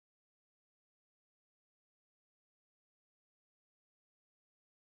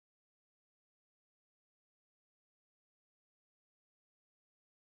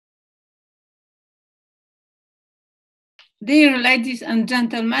Dear ladies and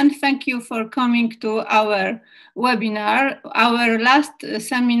gentlemen, thank you for coming to our webinar, our last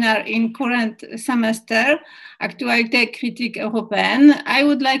seminar in current semester, Actualité critique européenne. I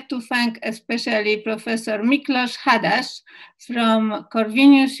would like to thank especially Professor Miklós Hadas from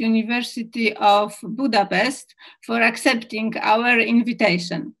Corvinus University of Budapest for accepting our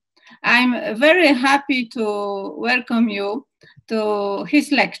invitation. I'm very happy to welcome you to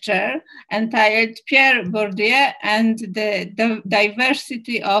his lecture entitled Pierre Bourdieu and the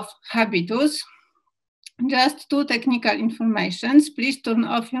Diversity of Habitus. Just two technical informations. Please turn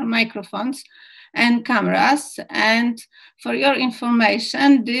off your microphones and cameras. And for your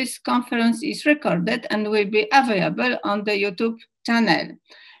information, this conference is recorded and will be available on the YouTube channel.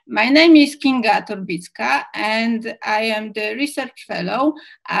 My name is Kinga Turbicka, and I am the research fellow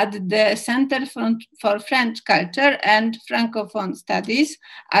at the Center for French Culture and Francophone Studies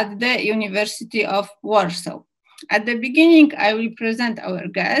at the University of Warsaw. At the beginning, I will present our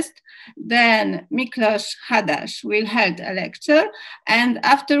guest, then Miklós Hadas will hold a lecture, and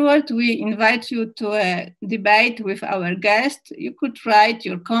afterward we invite you to a debate with our guest. You could write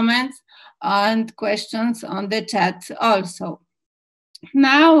your comments and questions on the chat also.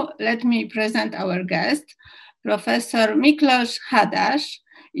 Now, let me present our guest, Professor Miklós Hadas.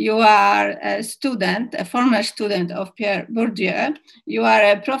 You are a student, a former student of Pierre Bourdieu. You are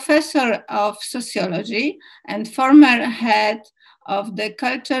a professor of sociology and former head of the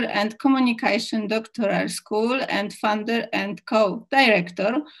Culture and Communication Doctoral School and founder and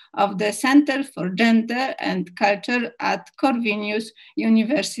co-director of the Center for Gender and Culture at Corvinus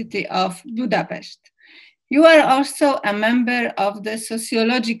University of Budapest. You are also a member of the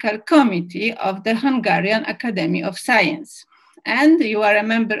Sociological Committee of the Hungarian Academy of Science. And you are a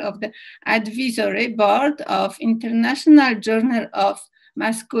member of the Advisory Board of International Journal of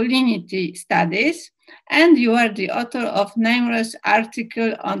Masculinity Studies. And you are the author of numerous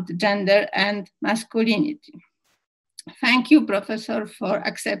articles on gender and masculinity. Thank you, Professor, for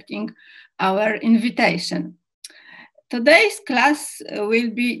accepting our invitation. Today's class will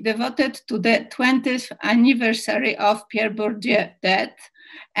be devoted to the 20th anniversary of Pierre Bourdieu's death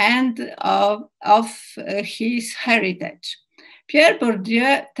and of his heritage. Pierre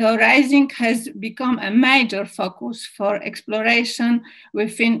Bourdieu theorizing has become a major focus for exploration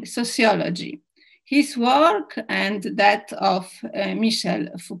within sociology. His work and that of Michel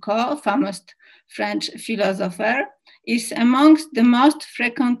Foucault, famous French philosopher, is amongst the most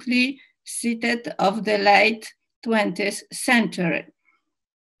frequently cited of the late 20th century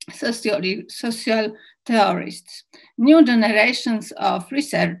social theorists. New generations of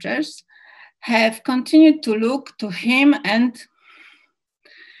researchers have continued to look to him and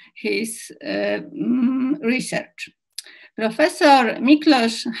his research. Professor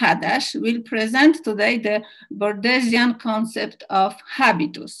Miklós Hadas will present today the Bourdieusian concept of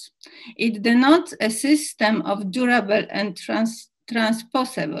habitus. It denotes a system of durable and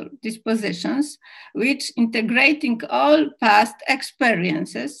transposable dispositions, which, integrating all past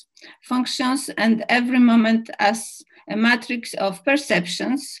experiences, functions and every moment as a matrix of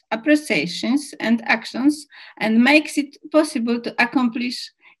perceptions, appreciations, and actions, and makes it possible to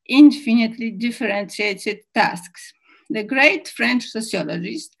accomplish infinitely differentiated tasks. The great French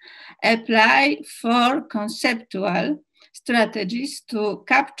sociologist applied four conceptual strategies to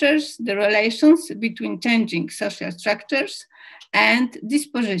capture the relations between changing social structures and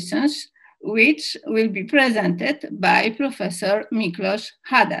dispositions, which will be presented by Professor Miklós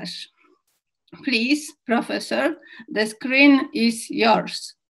Hadas. Please, Professor, the screen is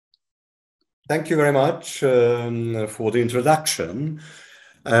yours. Thank you very much for the introduction.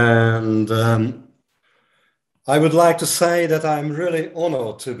 And I would like to say that I'm really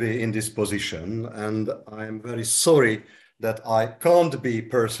honored to be in this position, and I'm very sorry that I can't be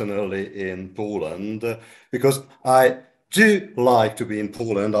personally in Poland, because I do like to be in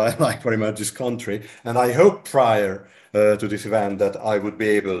Poland. I like very much this country, and I hope prior to this event that I would be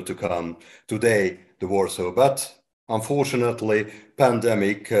able to come today to Warsaw. But unfortunately,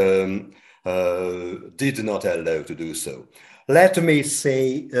 pandemic did not allow to do so. Let me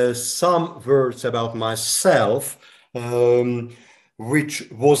say some words about myself, which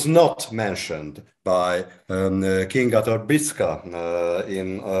was not mentioned by Kinga Turbicka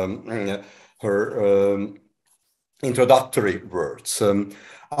in her introductory words.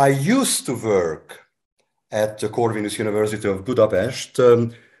 I used to work at the Corvinus University of Budapest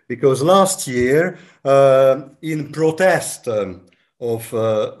because last year, in protest of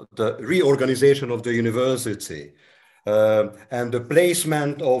the reorganization of the university and the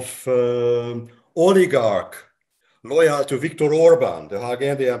placement of oligarch loyal to Viktor Orbán, the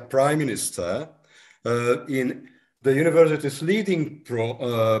Hungarian prime minister, in the university's leading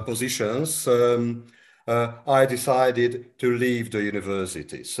positions, I decided to leave the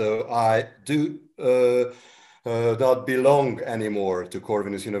university. So I do not belong anymore to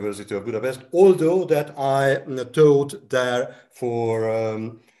Corvinus University of Budapest, although that I taught there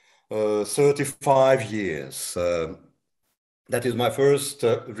for 35 years. That is my first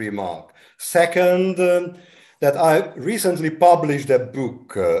remark. Second, that I recently published a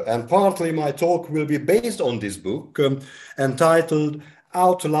book, and partly my talk will be based on this book, entitled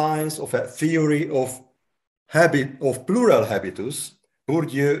Outlines of a Theory of Plural Habitus,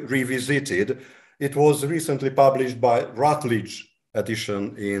 Bourdieu Revisited. It was recently published by Routledge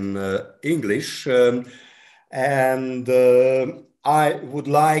edition in English, and I would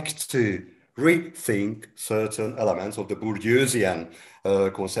like to rethink certain elements of the Bourdieusian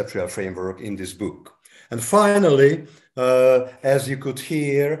conceptual framework in this book. And finally, as you could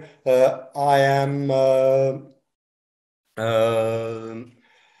hear, I am a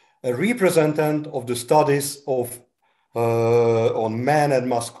representative of the studies of on men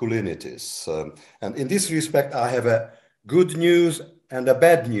and masculinities. And in this respect, I have a good news and a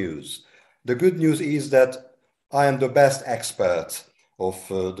bad news. The good news is that I am the best expert of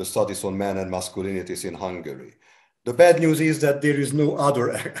the studies on men and masculinities in Hungary. The bad news is that there is no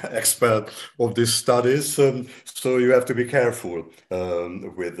other expert of these studies, so you have to be careful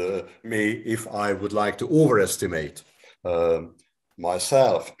with me if I would like to overestimate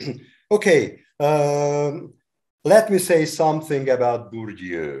myself. Okay, let me say something about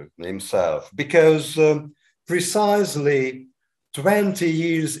Bourdieu himself, because precisely 20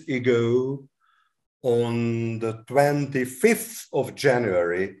 years ago, on the 25th of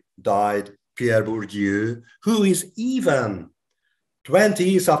January, died Pierre Bourdieu, who is even 20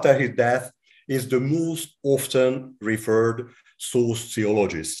 years after his death, is the most often referred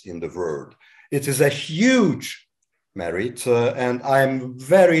sociologist in the world. It is a huge merit, and I'm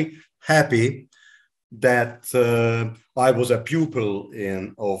very happy that I was a pupil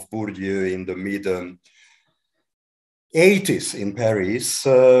of Bourdieu in the mid-80s in Paris,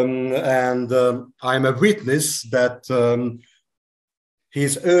 and I'm a witness that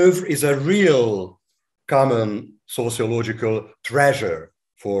his oeuvre is a real common sociological treasure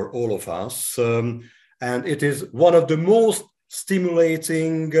for all of us, and it is one of the most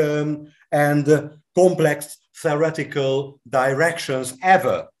stimulating and complex theoretical directions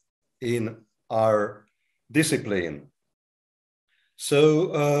ever in our discipline.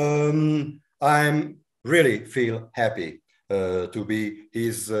 So I'm really feel happy to be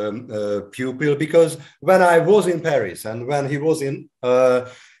his pupil, because when I was in Paris and when he was in the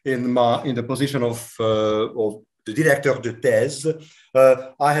position of the directeur de thèse,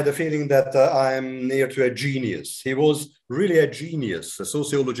 I had a feeling that I am near to a genius. He was really a genius, a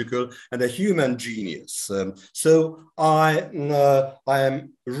sociological and a human genius. So I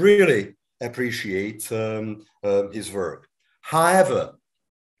am really appreciate his work. However,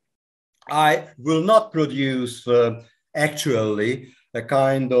 I will not produce actually a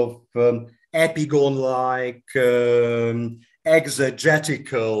kind of epigon-like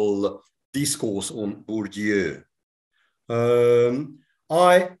exegetical discourse on Bourdieu.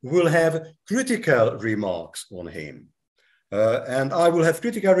 I will have critical remarks on him. And I will have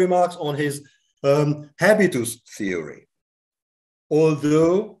critical remarks on his habitus theory.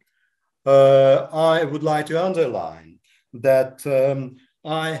 Although I would like to underline that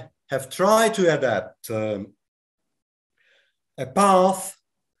I have tried to adapt a path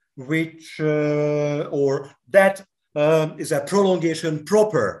which, or that is a prolongation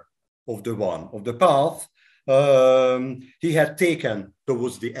proper of the path he had taken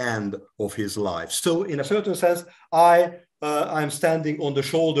towards the end of his life. So in a certain sense, I'm standing on the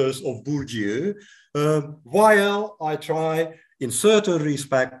shoulders of Bourdieu, while I try in certain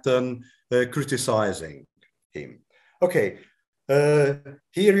respect criticizing him. Okay,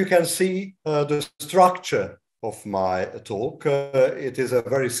 here you can see the structure of my talk. It is a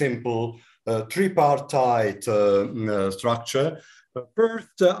very simple tripartite structure.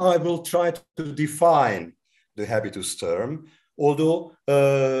 First, I will try to define the habitus term, although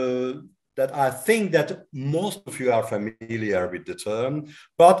that I think that most of you are familiar with the term,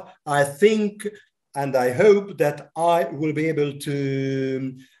 but I think and I hope that I will be able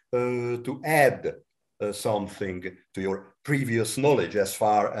to add something to your previous knowledge as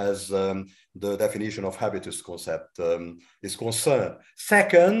far as the definition of habitus concept is concerned.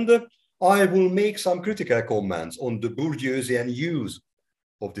 Second, I will make some critical comments on the Bourdieusian use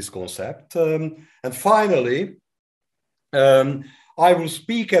of this concept. And finally, I will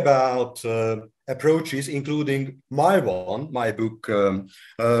speak about approaches, including my book,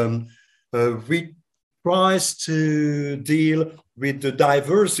 tries to deal with the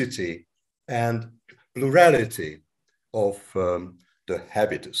diversity and plurality of the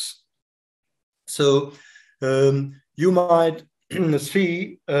habitus. So you might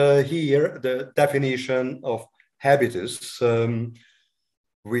see here the definition of habitus,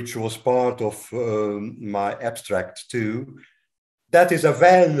 which was part of my abstract too. That is a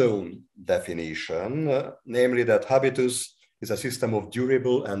well-known definition, namely that habitus is a system of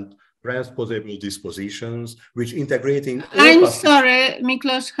durable and transposable dispositions, which integrating... I'm sorry,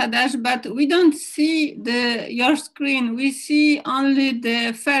 Miklós Hadas, but we don't see your screen. We see only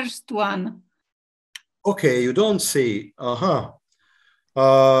the first one. Okay, you don't see.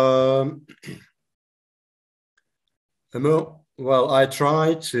 Well, I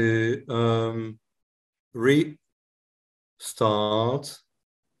try to restart.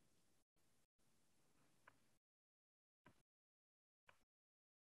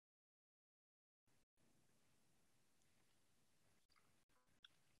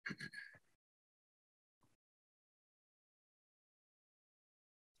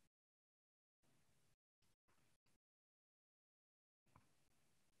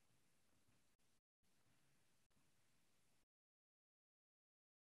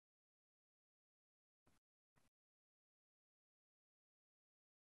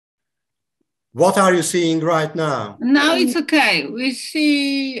 What are you seeing right now? Now it's okay. We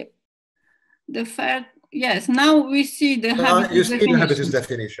see the first. Yes, now we see the habitus you see definition. The habitus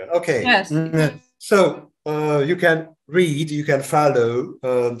definition. Okay. Yes. So you can read, you can follow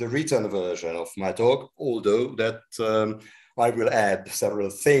the written version of my talk, although that I will add several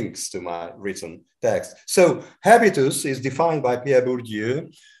things to my written text. So habitus is defined by Pierre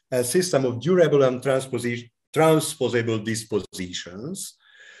Bourdieu as a system of durable and transposable dispositions,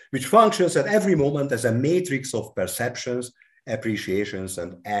 which functions at every moment as a matrix of perceptions, appreciations,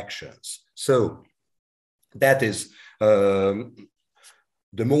 and actions. So that is the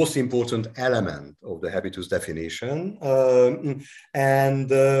most important element of the habitus definition.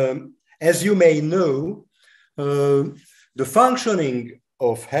 As you may know, the functioning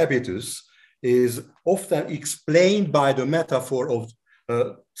of habitus is often explained by the metaphor of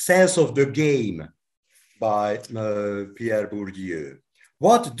sense of the game by Pierre Bourdieu.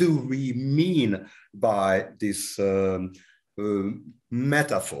 What do we mean by this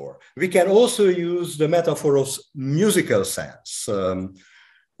metaphor? We can also use the metaphor of musical sense.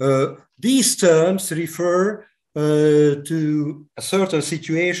 These terms refer to certain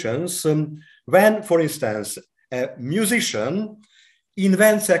situations when, for instance, a musician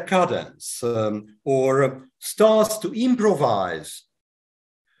invents a cadence or starts to improvise.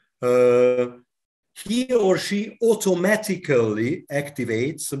 He or she automatically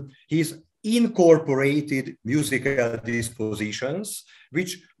activates his incorporated musical dispositions,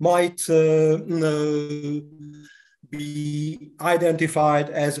 which might be identified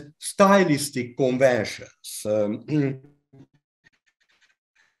as stylistic conventions.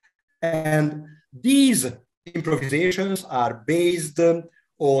 And these improvisations are based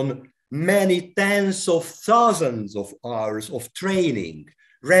on many tens of thousands of hours of training,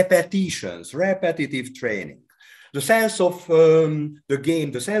 repetitions, repetitive training. The sense of the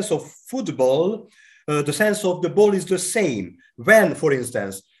game, the sense of football, the sense of the ball is the same. When, for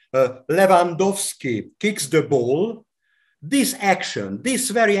instance, Lewandowski kicks the ball, this action, this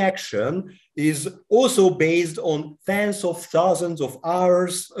very action is also based on tens of thousands of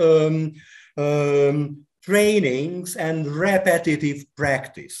hours trainings and repetitive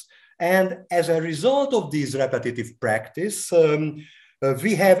practice. And as a result of this repetitive practice,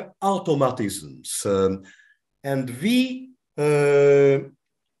 we have automatisms, and we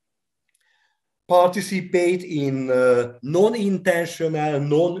participate in non-intentional,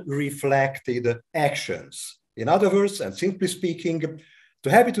 non-reflected actions. In other words, and simply speaking, the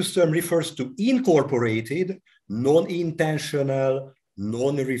habitus term refers to incorporated, non-intentional,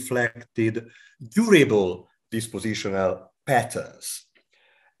 non-reflected, durable dispositional patterns.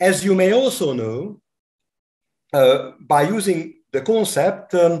 As you may also know, by using the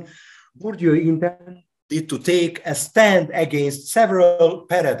concept, Bourdieu intended to take a stand against several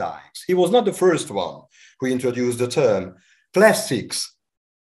paradigms. He was not the first one who introduced the term. Classics,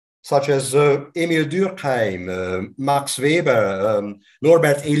 such as Emil Durkheim, Max Weber,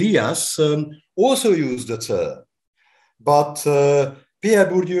 Norbert Elias, also used the term. But Pierre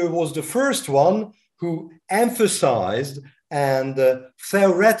Bourdieu was the first one who emphasized and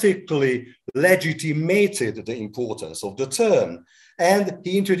theoretically legitimated the importance of the term. And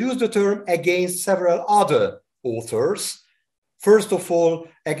he introduced the term against several other authors. First of all,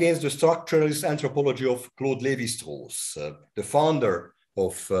 against the structuralist anthropology of Claude Lévi-Strauss, the founder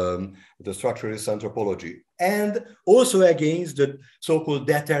of the structuralist anthropology, and also against the so-called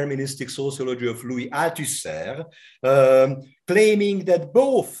deterministic sociology of Louis Althusser, claiming that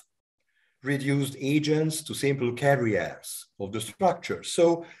both reduced agents to simple carriers of the structure.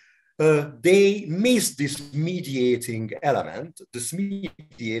 So they miss this mediating element, this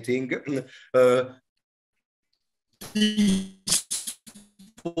mediating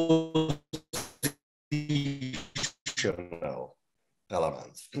dispositional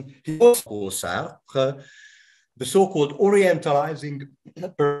elements. He also Sartre, the so-called orientalizing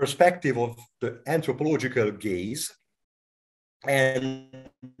perspective of the anthropological gaze and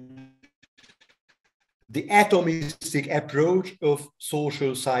the atomistic approach of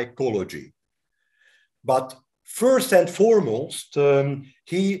social psychology. But first and foremost,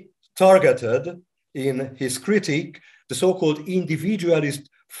 he targeted in his critique the so-called individualist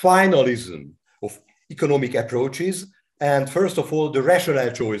finalism of economic approaches, and first of all, the rational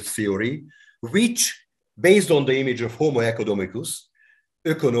choice theory, which, based on the image of Homo economicus,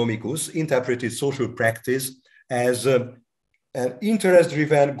 interpreted social practice as an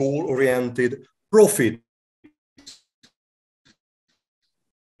interest-driven, goal-oriented, profit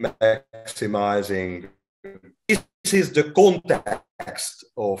maximizing. This is the context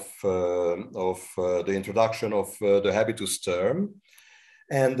of the introduction of the habitus term.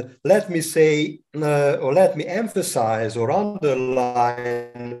 And let me say, or let me emphasize or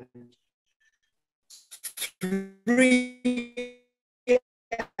underline three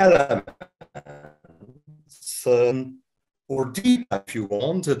elements, or deep, if you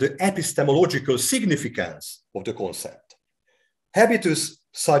want, the epistemological significance of the concept. Habitus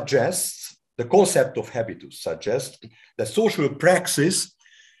suggests, the concept of habitus suggests that social praxis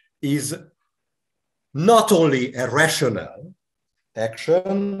is not only a rational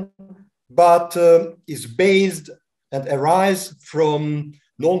action, but is based and arises from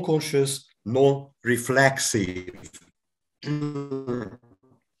non-conscious, non-reflexive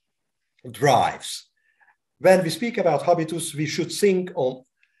drives. When we speak about habitus, we should think of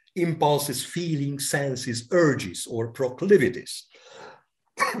impulses, feelings, senses, urges, or proclivities.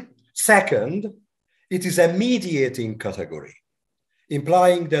 Second, it is a mediating category,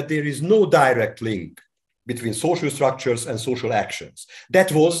 implying that there is no direct link between social structures and social actions.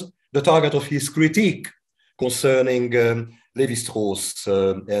 That was the target of his critique concerning Lévi-Strauss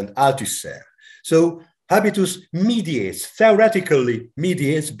and Althusser. So habitus mediates, theoretically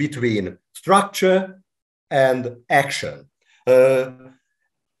mediates between structure and action.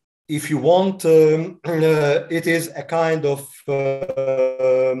 If you want, it is a kind of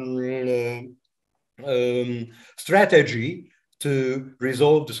strategy to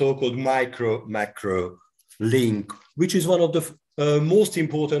resolve the so-called micro-macro link, which is one of the most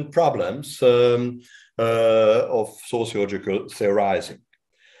important problems of sociological theorizing.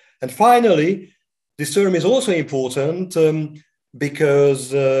 And finally, this term is also important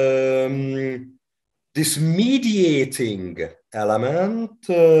because this mediating element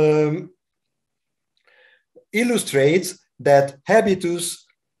illustrates that habitus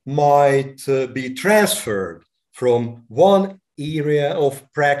might be transferred from one area of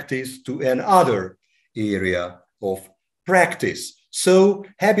practice to another area of practice. So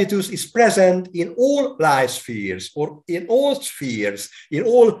habitus is present in all life spheres, or in all spheres, in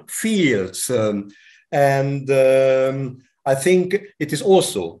all fields. I think it is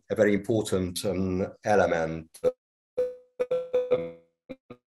also a very important element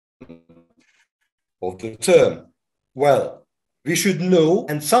of the term. Well, we should know,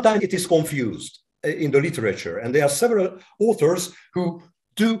 and sometimes it is confused in the literature, and there are several authors who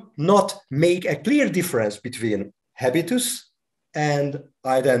do not make a clear difference between habitus and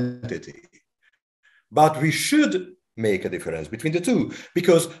identity. But we should make a difference between the two,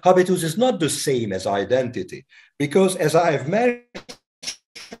 because habitus is not the same as identity, because as I have mentioned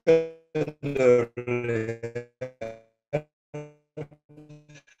earlier,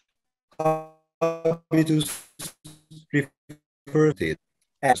 habitus refers to it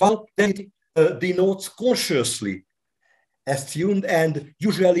as well, then it denotes consciously assumed and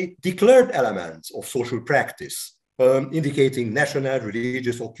usually declared elements of social practice, indicating national,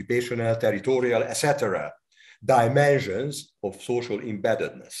 religious, occupational, territorial, etc. dimensions of social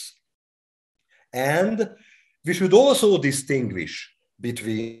embeddedness. And we should also distinguish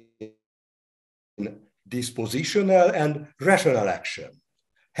between dispositional and rational action.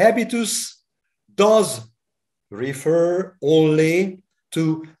 Habitus does refer only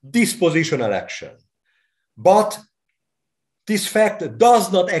to dispositional action, but this fact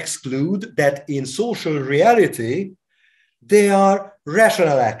does not exclude that in social reality, there are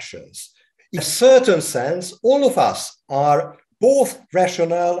rational actions. In a certain sense, all of us are both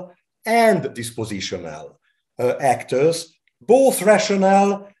rational and dispositional actors, both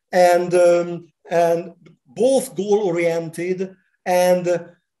rational and both goal-oriented and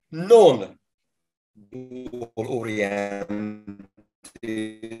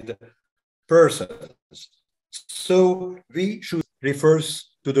non-goal-oriented persons. So we should refer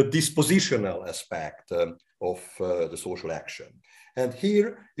to the dispositional aspect of the social action. And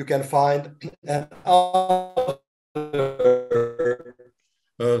here you can find another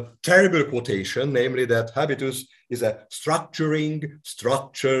terrible quotation, namely that habitus is a structuring,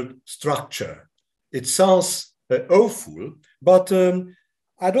 structured structure. It sounds awful, but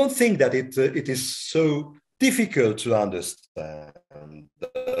I don't think that it is so difficult to understand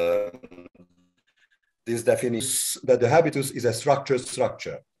this definition that the habitus is a structured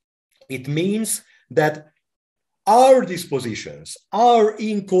structure. It means that our dispositions, our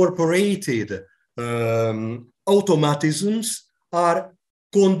incorporated automatisms are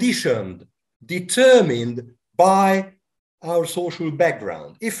conditioned, determined by our social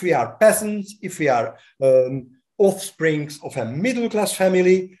background. If we are peasants, if we are offsprings of a middle-class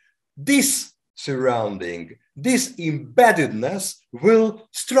family, this surrounding, this embeddedness will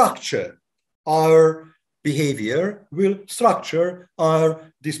structure our behavior, will structure our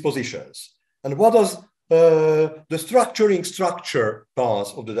dispositions. And what does the structuring structure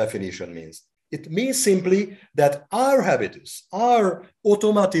part of the definition means? It means simply that our habitus, our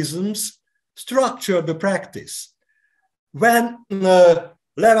automatisms structure the practice. When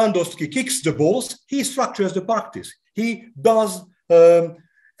Lewandowski kicks the balls, he structures the practice. He does a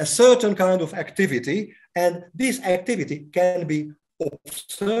certain kind of activity, and this activity can be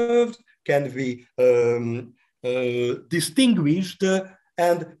observed, can be distinguished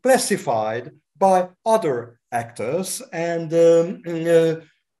and classified by other actors. And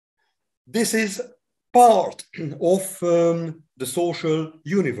this is part of the social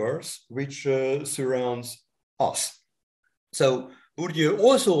universe which surrounds us. So Bourdieu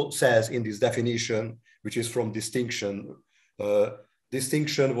also says in this definition, which is from Distinction,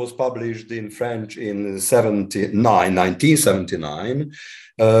 Distinction was published in French in 1979.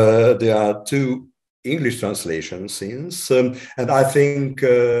 There are two English translations since, and I think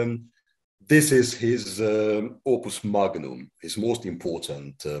this is his opus magnum, his most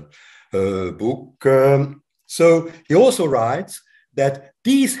important book. So he also writes that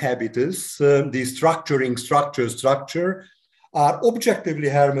these habitus, these structuring structure, are objectively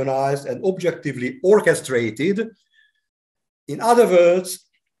harmonized and objectively orchestrated. In other words,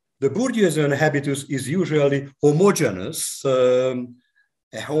 the Bourdieusian habitus is usually homogeneous, a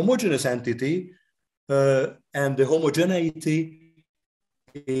homogeneous entity, and the homogeneity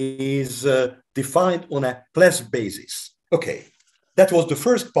is defined on a class basis. Okay, that was the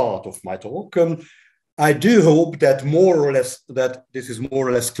first part of my talk. I do hope that more or less that this is more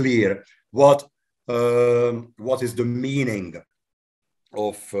or less clear what is the meaning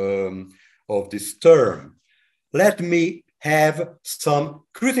of this term. Let me have some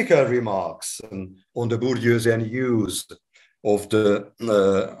critical remarks on the Bourdieusian use of the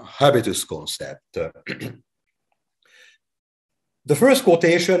habitus concept. The first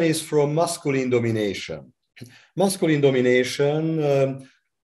quotation is from Masculine Domination. Masculine Domination,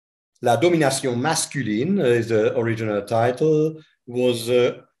 La Domination Masculine is the original title, was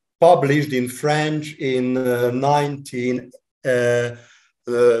published in French in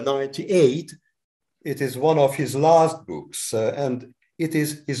 1998. It is one of his last books, and it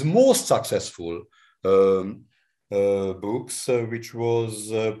is his most successful books, which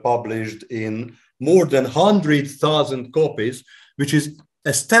was published in more than 100,000 copies, which is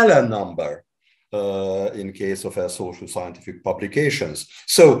a stellar number in case of social scientific publications.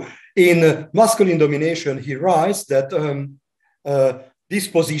 So in Masculine Domination, he writes that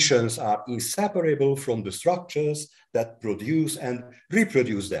dispositions are inseparable from the structures that produce and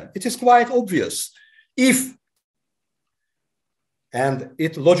reproduce them. It is quite obvious. If, and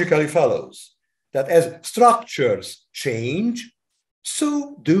it logically follows, that as structures change,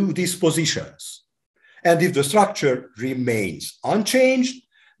 so do dispositions. And if the structure remains unchanged,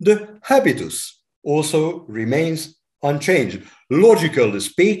 the habitus also remains unchanged. Logically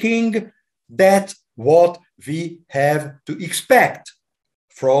speaking, that's what we have to expect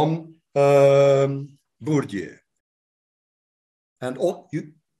from Bourdieu. And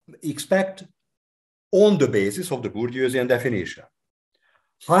you expect on the basis of the Bourdieusian definition.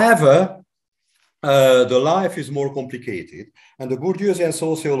 However, the life is more complicated, and the Bourdieusian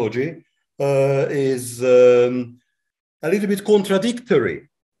sociology is a little bit contradictory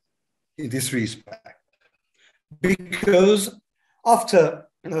in this respect, because after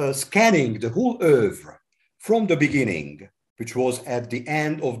scanning the whole oeuvre from the beginning, which was at the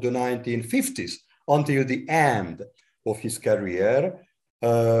end of the 1950s until the end of his career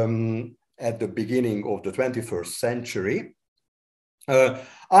at the beginning of the 21st century,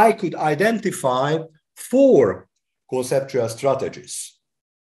 I could identify 4 conceptual strategies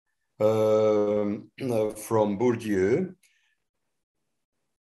from Bourdieu.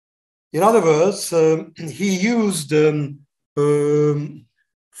 In other words, he used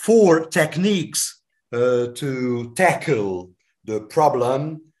 4 techniques to tackle the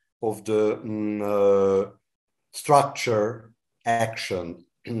problem of the structure action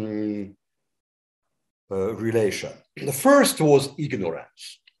relation. The first was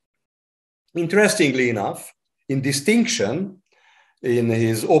ignorance. Interestingly enough, in distinction, in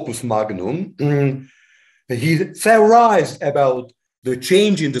his opus magnum, he theorized about the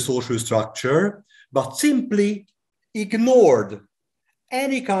change in the social structure, but simply ignored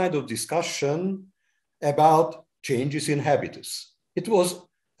any kind of discussion about changes in habitus. It was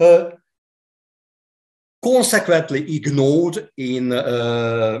consequently ignored in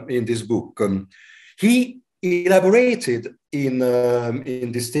this book. He elaborated in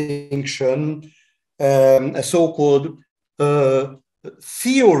distinction a so-called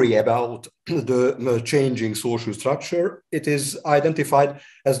theory about the changing social structure. It is identified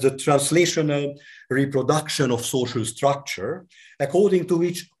as the translational reproduction of social structure, according to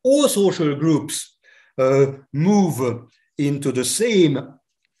which all social groups move into the same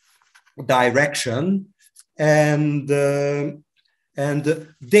direction, and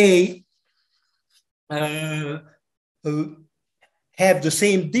they have the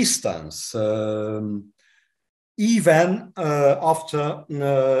same distance, even after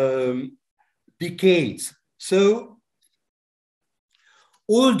decades. So,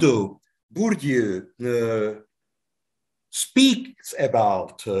 although Bourdieu speaks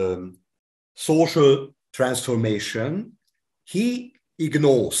about social transformation, he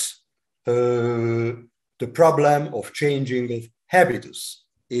ignores the problem of changing of habitus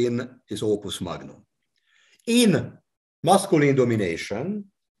in his opus magnum. In Masculine Domination,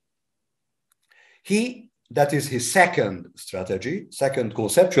 that is his second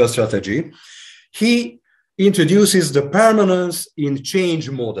conceptual strategy, he introduces the permanence in change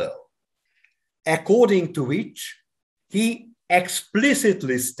model, according to which he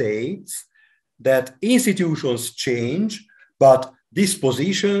explicitly states that institutions change, but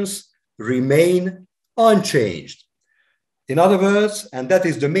dispositions remain unchanged. In other words, and that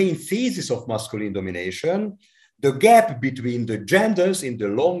is the main thesis of Masculine Domination, the gap between the genders in the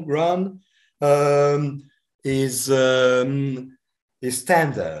long run is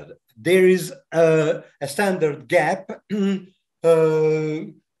standard. There is a standard gap.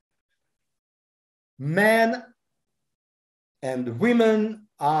 Men and women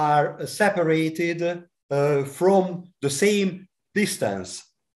are separated from the same distance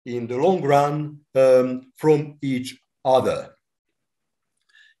in the long run from each other.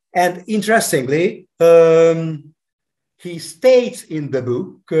 And interestingly, he states in the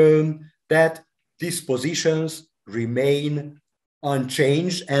book that dispositions remain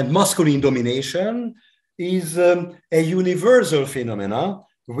unchanged, and masculine domination is a universal phenomena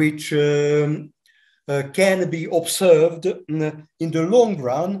which can be observed in the long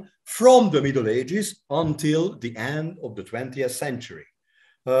run from the Middle Ages until the end of the 20th century.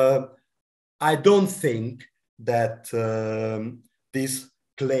 I don't think that this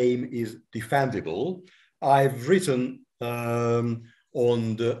claim is defendable. I've written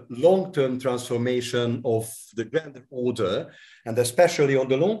on the long-term transformation of the gender order, and especially on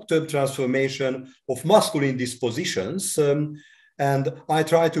the long-term transformation of masculine dispositions. And I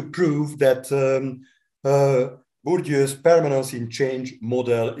try to prove that Bourdieu's permanence in change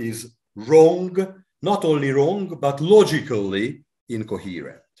model is wrong, not only wrong, but logically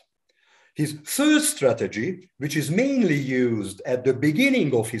incoherent. His third strategy, which is mainly used at the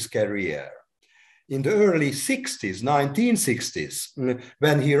beginning of his career, in the early 60s, 1960s,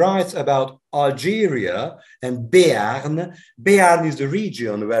 when he writes about Algeria and Béarn. Béarn is the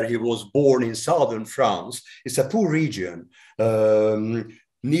region where he was born in southern France. It's a poor region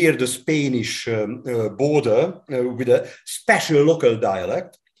near the Spanish border with a special local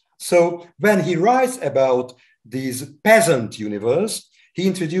dialect. So when he writes about this peasant universe, he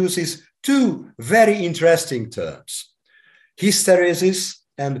introduces two very interesting terms: hysteresis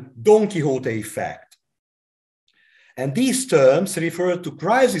and Don Quixote effect. And these terms refer to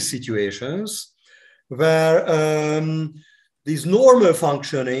crisis situations where this normal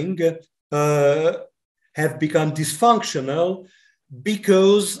functioning have become dysfunctional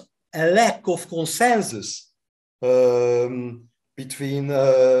because a lack of consensus between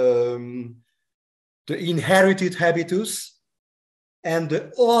the inherited habitus and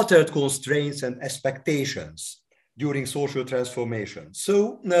the altered constraints and expectations during social transformation.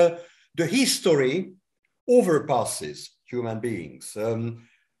 So the history overpasses human beings.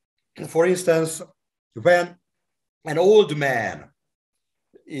 For instance, when an old man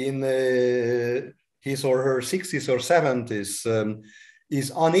in his or her 60s or 70s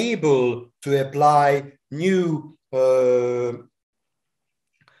is unable to apply new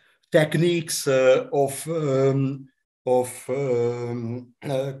techniques of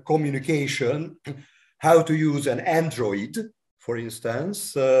communication, how to use an Android, for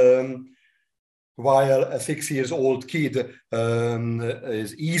instance, while a 6-year-old kid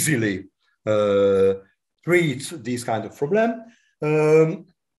is easily treats these kind of problem.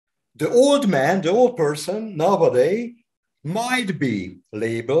 The old man, the old person nowadays might be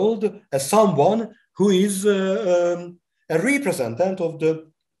labeled as someone who is a representative of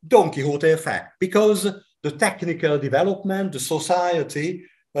the Don Quixote effect, because the technical development, the society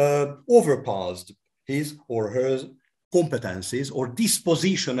overpassed his or her competencies or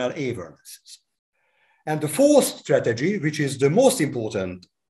dispositional awarenesses. And the fourth strategy, which is the most important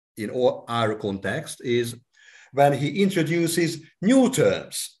in our context, is when he introduces new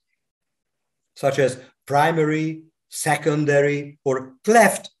terms, such as primary, secondary, or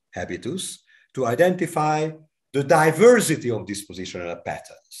cleft habitus, to identify the diversity of dispositional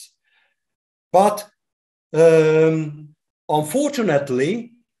patterns. But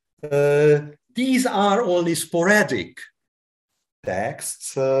unfortunately, these are only sporadic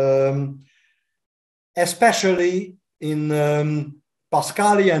texts, especially in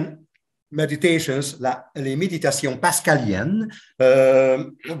Pascalian meditations, les méditations pascaliennes,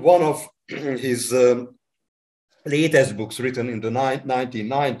 one of his latest books written in the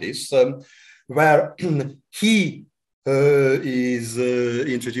 1990s, where he is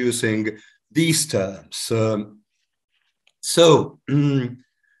introducing these terms. So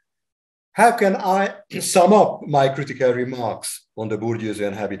how can I sum up my critical remarks on the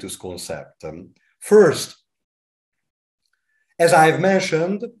Bourdieusian habitus concept? First, as I have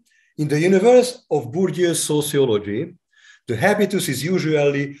mentioned, in the universe of Bourdieu's sociology, the habitus is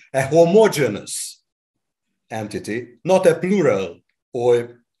usually a homogeneous entity, not a plural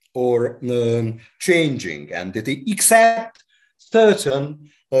or changing entity, except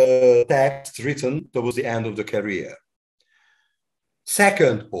certain texts written towards the end of the career.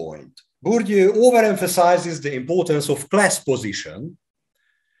 Second point, Bourdieu overemphasizes the importance of class position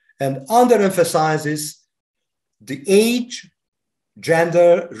and underemphasizes the age,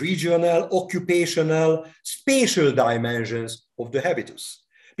 gender, regional, occupational, spatial dimensions of the habitus.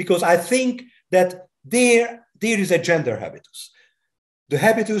 Because I think that there is a gender habitus. The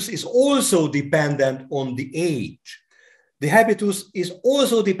habitus is also dependent on the age. The habitus is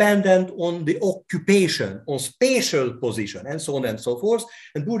also dependent on the occupation, on spatial position, and so on and so forth.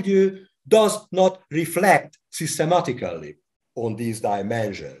 And Bourdieu does not reflect systematically on these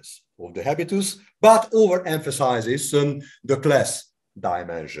dimensions of the habitus, but overemphasizes the class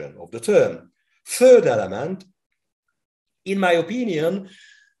dimension of the term. Third element, in my opinion,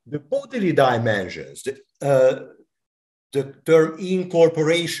 the bodily dimensions, the term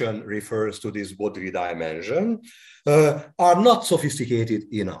incorporation refers to this bodily dimension, are not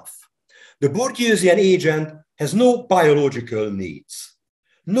sophisticated enough. The Bourdieusian agent has no biological needs,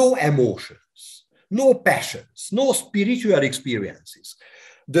 no emotions, no passions, no spiritual experiences.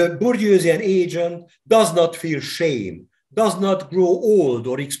 The Bourdieusian agent does not feel shame, does not grow old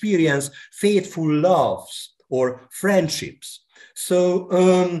or experience faithful loves or friendships. So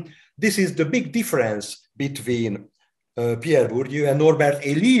this is the big difference between Pierre Bourdieu and Norbert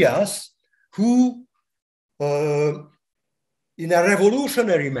Elias, who in a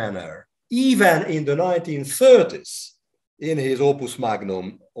revolutionary manner, even in the 1930s, in his opus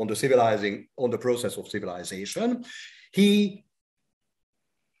magnum on the process of civilization, he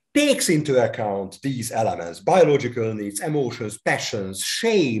takes into account these elements: biological needs, emotions, passions,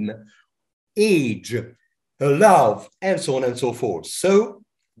 shame, age, love, and so on and so forth. So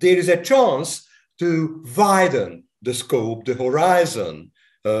there is a chance to widen the scope, the horizon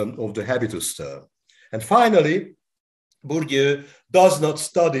of the habitus term. And finally, Bourdieu does not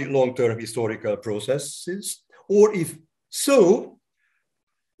study long-term historical processes, or if so,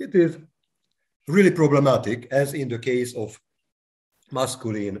 it is really problematic, as in the case of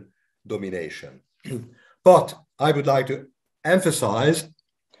masculine domination. But I would like to emphasize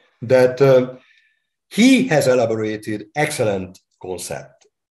that he has elaborated excellent concept.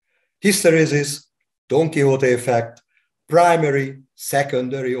 Hysteresis, Don Quixote effect, primary,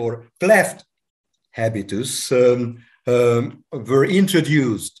 secondary, or cleft habitus were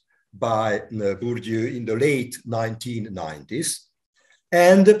introduced by Bourdieu in the late 1990s.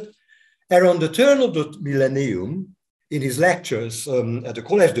 And around the turn of the millennium, in his lectures at the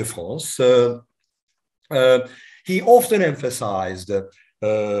Collège de France, he often emphasized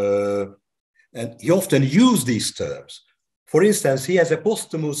and he often used these terms. For instance, he has a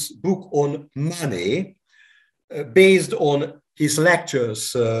posthumous book on money based on his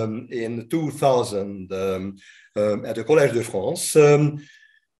lectures in 2000 at the Collège de France,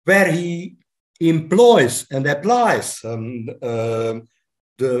 where he employs and applies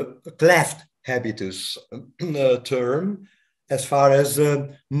the cleft habitus term as far as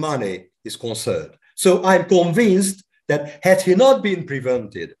money is concerned. So I'm convinced that had he not been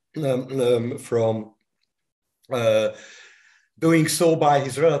prevented from doing so by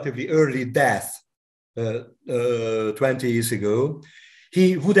his relatively early death 20 years ago,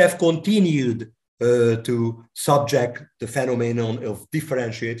 he would have continued to subject the phenomenon of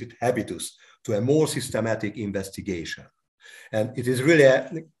differentiated habitus to a more systematic investigation. And it is really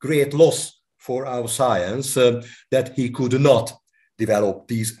a great loss for our science that he could not develop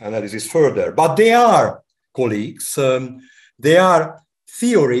these analyses further. But they are, colleagues, they are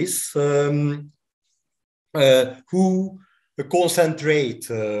theories who concentrate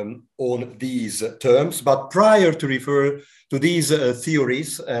on these terms. But prior to refer to these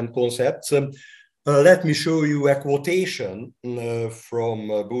theories and concepts, let me show you a quotation from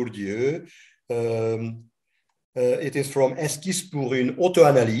Bourdieu. It is from Esquisse pour une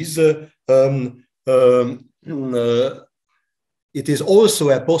auto-analyse. It is also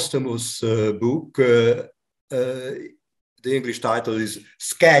a posthumous book. The English title is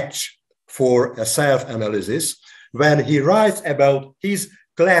Sketch for a Self-Analysis, when he writes about his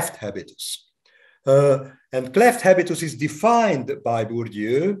cleft habitus. And cleft habitus is defined by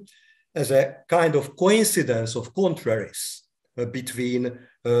Bourdieu as a kind of coincidence of contraries between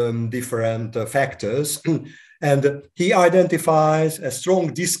different factors. And he identifies a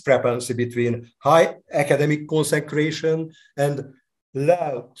strong discrepancy between high academic consecration and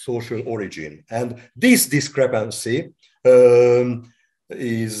low social origin. And this discrepancy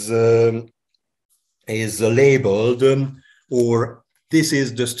is labeled, or this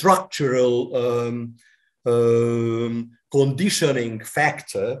is the structural conditioning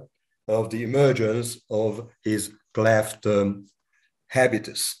factor of the emergence of his cleft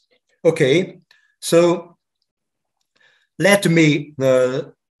habitus. Okay, so let me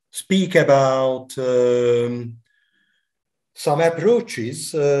speak about some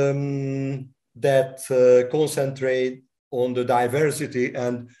approaches that concentrate on the diversity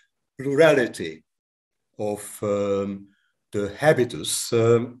and plurality of the habitus.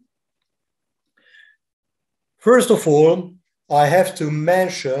 First of all, I have to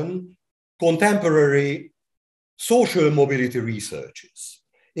mention contemporary social mobility researches.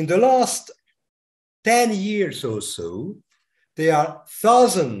 In the last 10 years or so, there are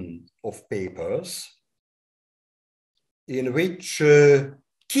thousands of papers in which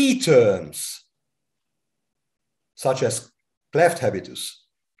key terms such as cleft habitus,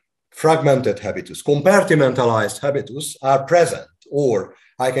 fragmented habitus, compartmentalized habitus are present, or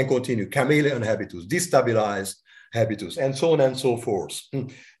I can continue, chameleon habitus, destabilized habitus, and so on and so forth.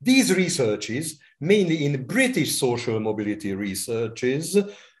 These researches, mainly in British social mobility researches,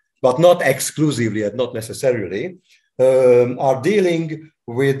 but not exclusively and not necessarily, are dealing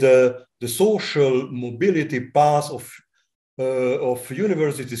with the social mobility path of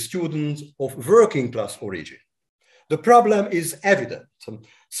university students of working class origin. The problem is evident.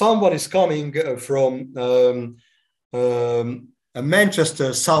 Someone is coming from a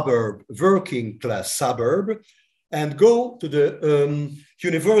Manchester suburb, working class suburb, and go to the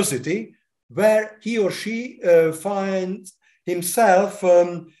university where he or she finds himself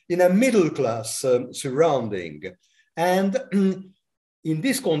in a middle class surrounding. And in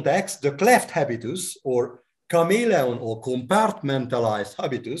this context, the cleft habitus or chameleon or compartmentalized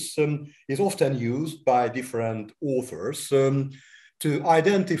habitus is often used by different authors to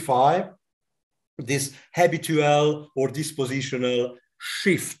identify this habitual or dispositional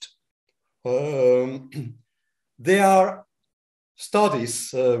shift. There are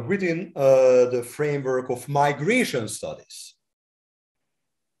studies within the framework of migration studies,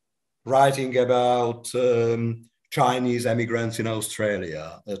 writing about Chinese immigrants in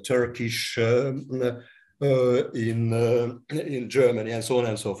Australia, Turkish in Germany, and so on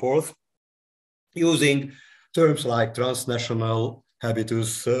and so forth, using terms like transnational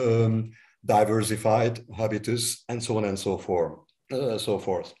habitus, diversified habitus, and so on and so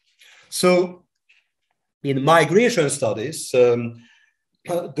forth. So in migration studies,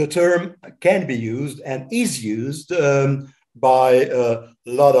 the term can be used and is used by a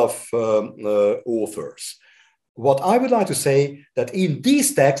lot of authors. what I would like to say that in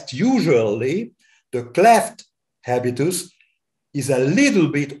these texts, usually the cleft habitus is a little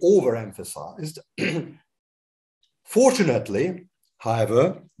bit overemphasized. Fortunately,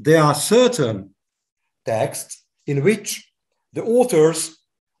 however, there are certain texts in which the authors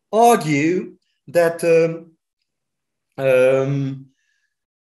argue that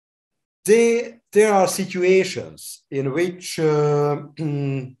there are situations in which,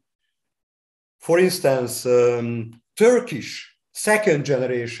 for instance, Turkish second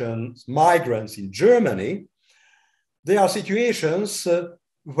generation migrants in Germany, there are situations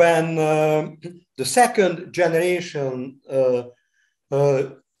when the second generation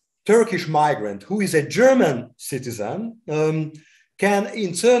Turkish migrant who is a German citizen can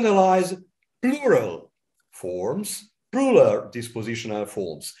internalize plural forms, plural dispositional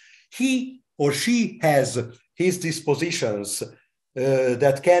forms. He or she has his dispositions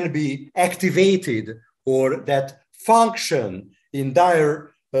that can be activated or that function in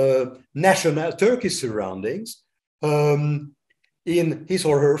their national Turkish surroundings in his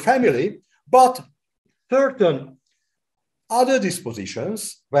or her family, but certain other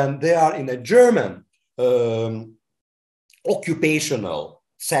dispositions, when they are in a German occupational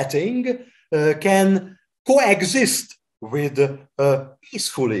setting, can coexist with,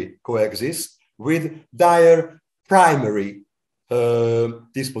 peacefully coexist with their primary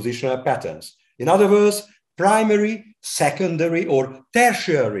dispositional patterns. In other words, primary, secondary, or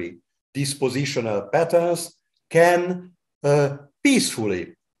tertiary dispositional patterns can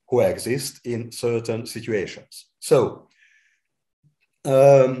peacefully coexist in certain situations. So,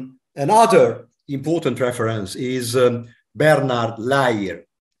 another important reference is Bernard Lair's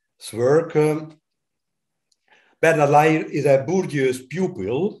work. Bernard Lair is a Bourdieu's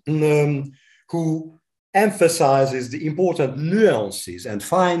pupil who emphasizes the important nuances and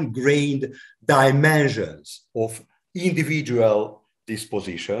fine-grained dimensions of individual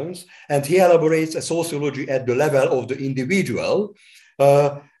dispositions, and he elaborates a sociology at the level of the individual.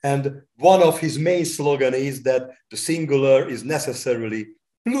 And one of his main slogans is that the singular is necessarily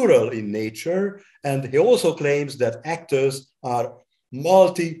plural in nature, and he also claims that actors are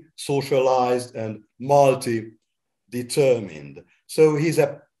multi-socialized and multi-determined. So he's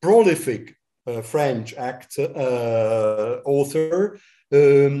a prolific French author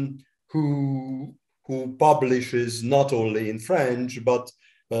who publishes not only in French, but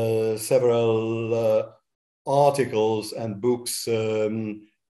several articles and books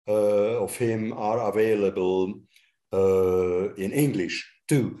of him are available in English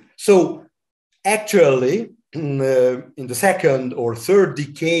too. So actually, in the second or third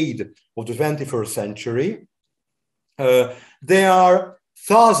decade of the 21st century, there are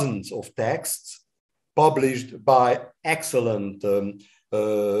thousands of texts published by excellent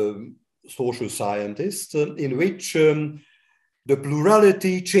social scientists in which the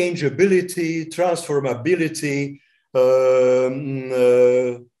plurality, changeability, transformability,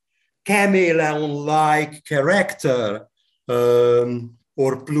 chameleon-like character,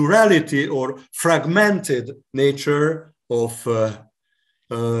 or plurality or fragmented nature of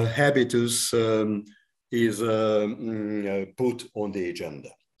habitus is put on the agenda.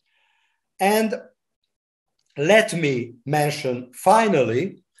 And let me mention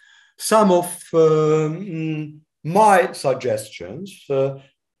finally some of my suggestions,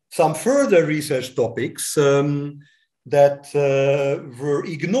 some further research topics that were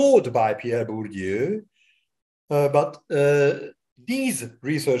ignored by Pierre Bourdieu, but these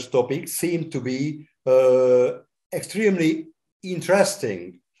research topics seem to be extremely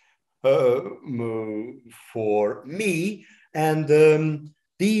interesting for me, and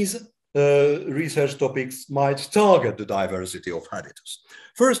these research topics might target the diversity of habitus.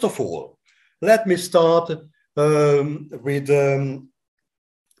 First of all, let me start with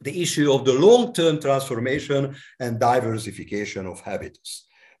the issue of the long-term transformation and diversification of habitus.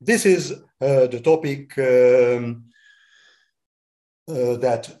 This is the topic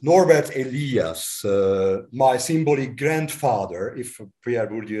that Norbert Elias, my symbolic grandfather, if Pierre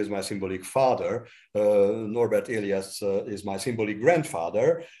Bourdieu is my symbolic father, Norbert Elias is my symbolic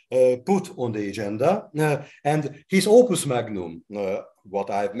grandfather, put on the agenda. And his opus magnum,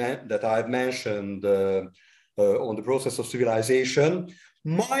 that I've mentioned on the process of civilization,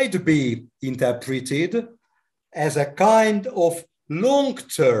 might be interpreted as a kind of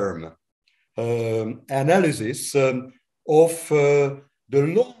long-term analysis of the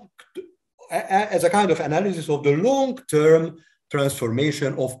long-term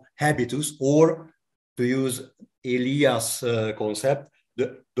transformation of habitus, or to use Elias' concept,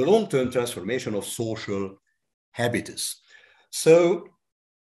 the long-term transformation of social habitus. So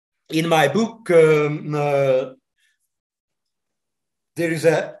in my book, there is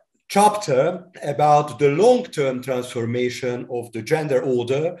a chapter about the long-term transformation of the gender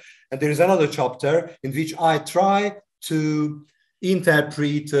order, and there is another chapter in which I try to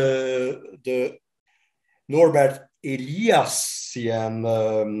interpret the Norbert Eliassian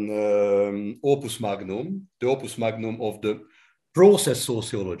opus magnum, the opus magnum of the process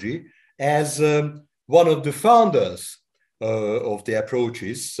sociology, as one of the founders of the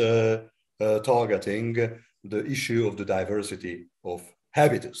approaches targeting the issue of the diversity of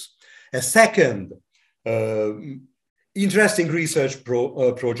habitus. A second interesting research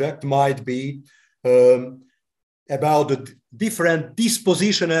project might be about the different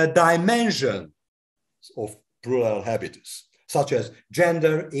dispositional dimensions of plural habitus, such as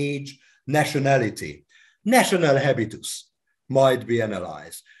gender, age, nationality. National habitus might be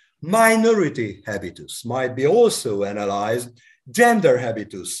analyzed. Minority habitus might be also analyzed. Gender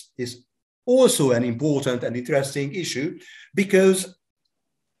habitus is also an important and interesting issue, because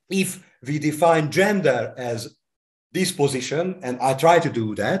if we define gender as disposition, and I try to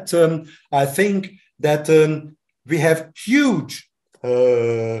do that, I think that we have huge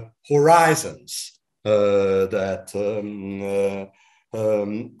horizons that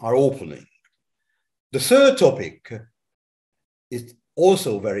are opening. The third topic is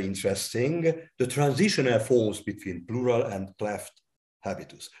also very interesting, the transitional forms between plural and cleft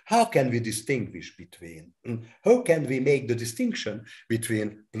habitus. How can we distinguish between, how can we make the distinction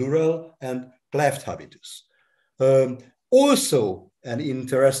between plural and cleft habitus? Also an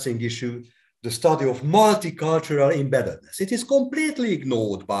interesting issue, the study of multicultural embeddedness. It is completely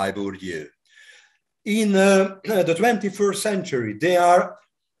ignored by Bourdieu. In the 21st century, there are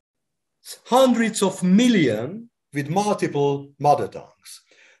hundreds of millions with multiple mother tongues.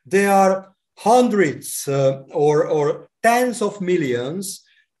 There are hundreds or tens of millions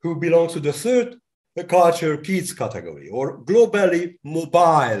who belong to the third culture kids category, or globally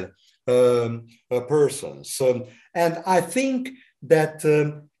mobile persons. And I think that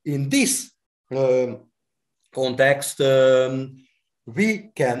in this context, we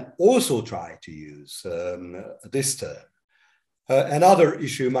can also try to use this term. Another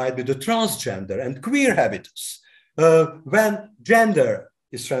issue might be the transgender and queer habitus. When gender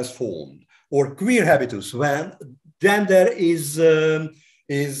is transformed, or queer habitus, when gender is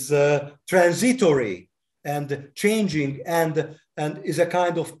transitory and changing and is a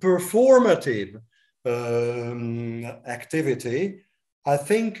kind of performative activity, I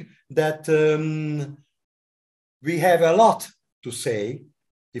think that we have a lot to say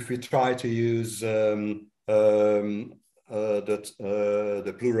if we try to use the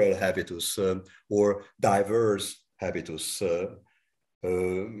plural habitus or diverse habitus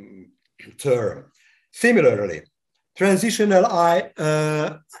term. Similarly, transitional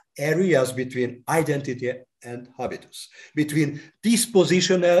areas between identity and habitus, between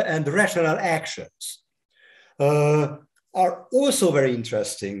dispositional and rational actions, are also very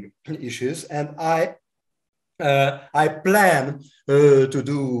interesting issues, and I plan to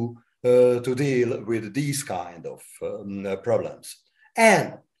deal with these kind of problems.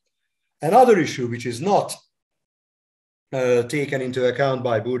 And another issue which is not taken into account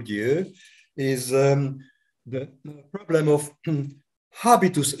by Bourdieu is the problem of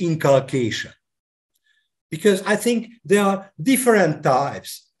habitus inculcation. Because I think there are different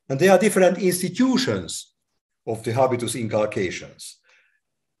types and there are different institutions of the habitus inculcations.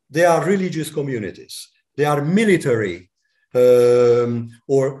 There are religious communities, there are military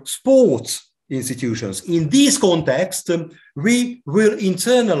or sports institutions. In this context, we will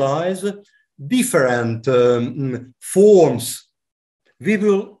internalize different forms. We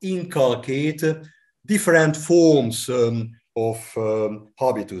will inculcate different forms of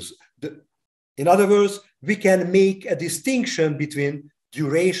habitus. In other words, we can make a distinction between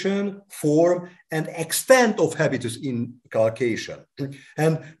duration, form, and extent of habitus inculcation.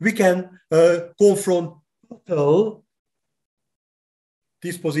 And we can confront total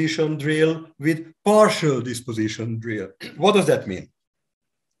disposition drill with partial disposition drill. What does that mean?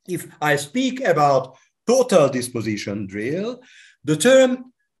 If I speak about total disposition drill, the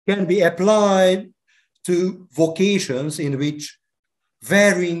term can be applied to vocations in which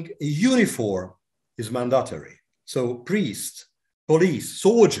wearing a uniform is mandatory. So priests, police,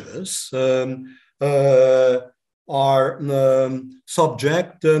 soldiers are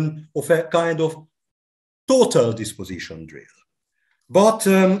subject of a kind of total disposition drill. But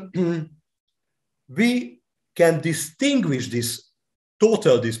we can distinguish this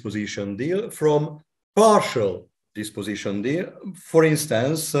total disposition drill from partial disposition drill. For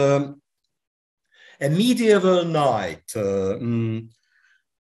instance, a medieval knight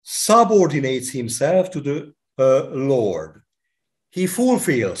subordinates himself to the lord. he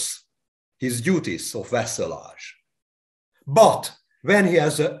fulfills his duties of vassalage. But when he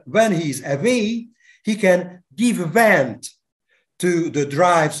is away, he can give vent to the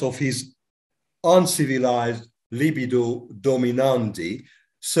drives of his uncivilized libido dominandi.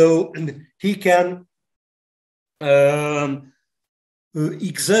 So he can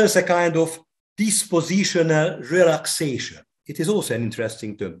exert a kind of dispositional relaxation. It is also an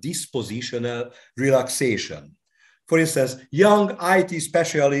interesting term, dispositional relaxation. For instance, young IT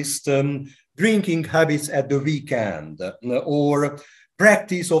specialists drinking habits at the weekend, or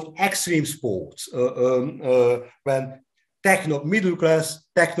practice of extreme sports, when middle-class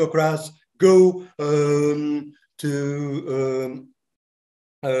technocrats go to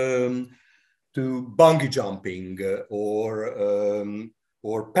bungee jumping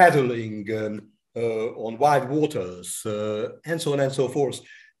or paddling on wide waters, and so on and so forth.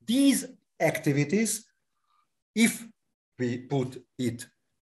 These activities, if we put it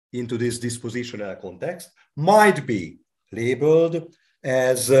into this dispositional context, might be labeled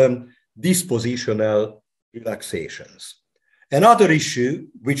as dispositional relaxations. Another issue,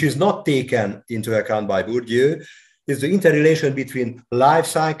 which is not taken into account by Bourdieu, is the interrelation between life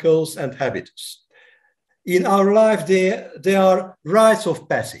cycles and habitus. In our life, there are rites of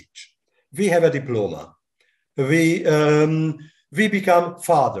passage. We have a diploma. We become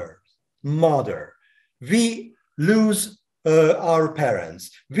father, mother. We lose our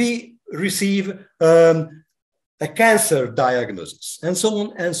parents. We receive a cancer diagnosis, and so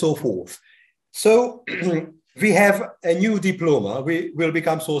on and so forth. So we have a new diploma. We will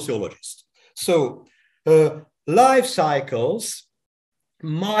become sociologists. So life cycles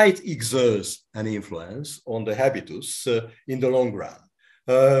might exert an influence on the habitus in the long run.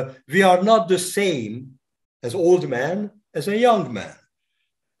 We are not the same as old man as a young man.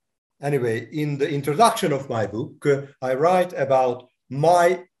 Anyway, in the introduction of my book, I write about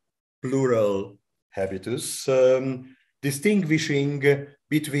my plural habitus, distinguishing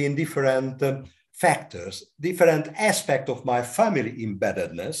between different factors, different aspects of my family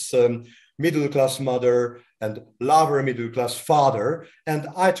embeddedness, middle-class mother and lover middle-class father. And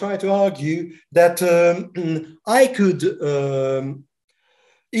I try to argue that I could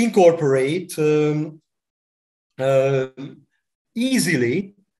incorporate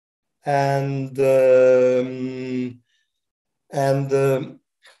easily and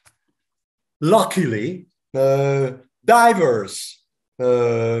luckily diverse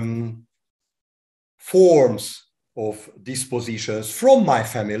forms of dispositions from my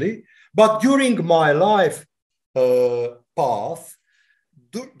family, but during my life path,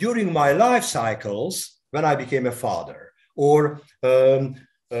 during my life cycles, when I became a father, or when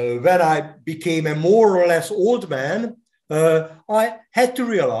I became a more or less old man, I had to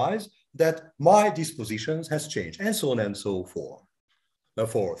realize that my dispositions has changed, and so on and so forth.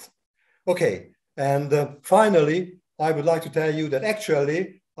 Okay, and finally, I would like to tell you that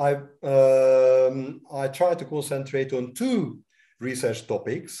actually I try to concentrate on two research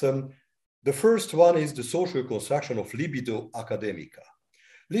topics. The first one is the social construction of libido academica.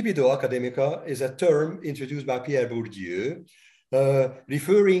 Libido academica is a term introduced by Pierre Bourdieu,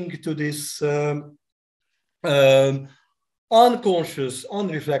 referring to this unconscious,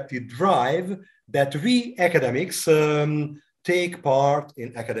 unreflected drive that we academics take part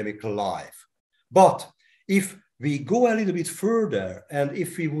in academic life. But if we go a little bit further, and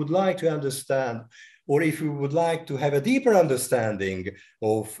if we would like to understand, or if we would like to have a deeper understanding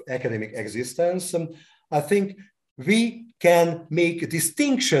of academic existence, I think we can make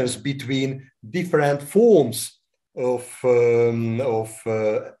distinctions between different forms of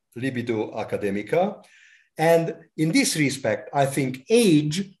libido academica. And in this respect, I think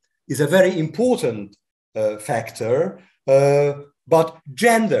age is a very important factor, but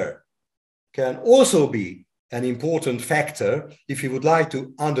gender can also be an important factor if you would like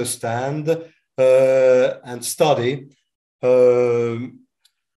to understand and study the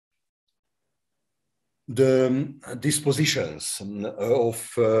dispositions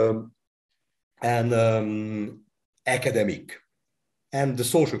of an academic and the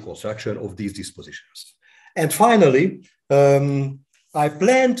social construction of these dispositions. And finally, I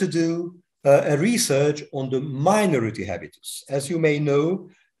plan to do a research on the minority habitus. As you may know,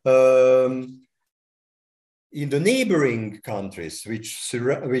 in the neighboring countries, which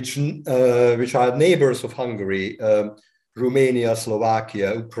are neighbors of Hungary, Romania,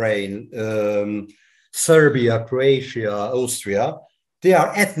 Slovakia, Ukraine, Serbia, Croatia, Austria, they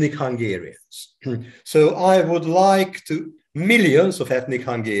are ethnic Hungarians. So I would like to, millions of ethnic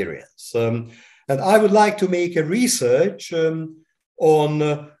Hungarians. And I would like to make a research on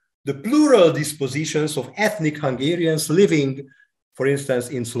the plural dispositions of ethnic Hungarians living for instance,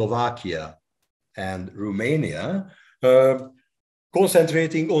 in Slovakia and Romania,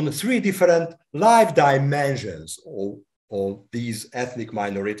 concentrating on three different life dimensions of these ethnic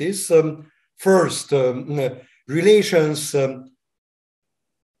minorities. First, relations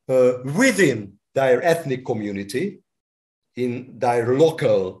within their ethnic community, in their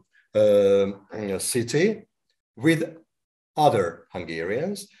local city, with other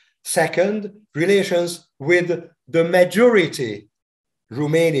Hungarians. Second, relations with the majority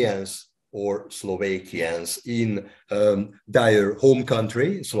Romanians or Slovakians in their home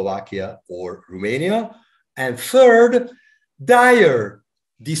country, Slovakia or Romania. And third, their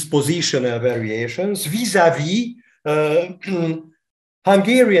dispositional variations vis-a-vis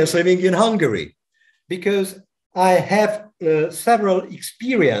Hungarians living in Hungary. Because I have several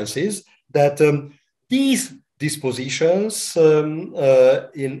experiences that these dispositions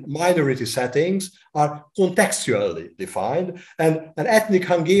in minority settings are contextually defined, and an ethnic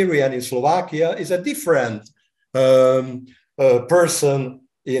Hungarian in Slovakia is a different person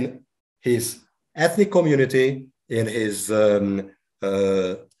in his ethnic community, in his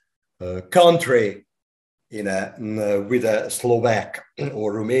country, with a Slovak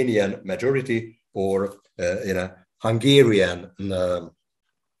or Romanian majority, or in a Hungarian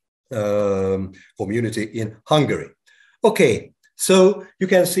community in Hungary. Okay, so you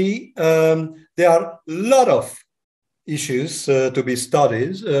can see there are a lot of issues to be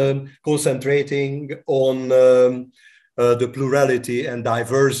studied, concentrating on the plurality and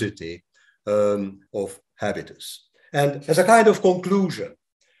diversity of habitus. And as a kind of conclusion,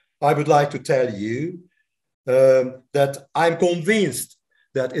 I would like to tell you that I'm convinced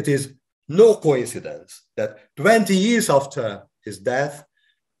that it is no coincidence that 20 years after his death,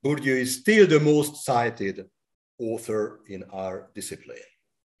 Bourdieu is still the most cited author in our discipline.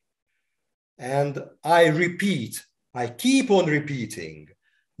 And I keep on repeating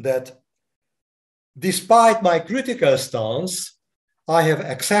that despite my critical stance, I have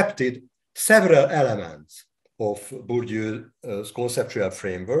accepted several elements of Bourdieu's conceptual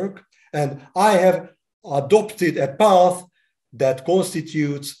framework, and I have adopted a path that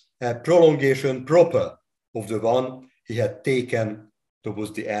constitutes a prolongation proper of the one he had taken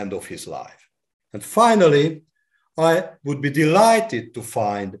towards the end of his life. And finally, I would be delighted to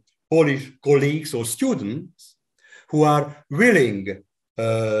find Polish colleagues or students who are willing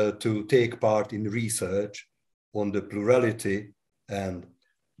to take part in research on the plurality and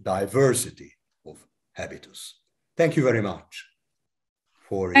diversity of habitus. Thank you very much.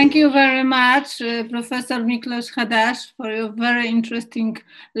 Thank you very much, Professor Miklós Hadas, for your very interesting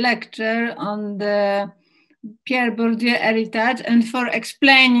lecture on the Pierre Bourdieu heritage and for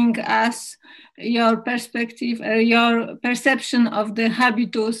explaining us your perspective, your perception of the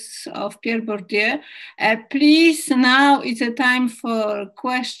habitus of Pierre Bourdieu. Please, now it's a time for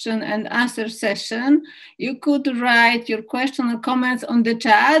question and answer session. You could write your question or comments on the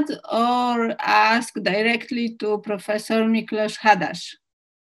chat or ask directly to Professor Miklós Hadas.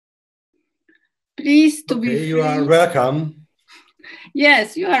 Please to be free. You are welcome.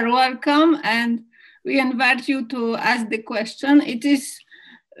 Yes, you are welcome, and we invite you to ask the question. It is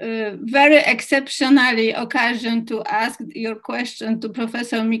a very exceptionally occasion to ask your question to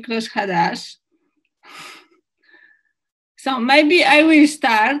Professor Miklós Hadas. So maybe I will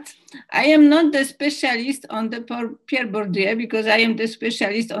start. I am not the specialist on the Pierre Bourdieu because I am the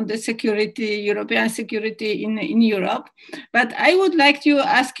specialist on the security, European security in Europe. But I would like to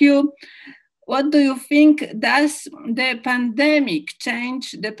ask you, what do you think, does the pandemic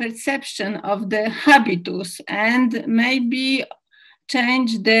change the perception of the habitus and maybe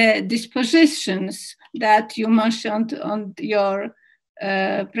change the dispositions that you mentioned on your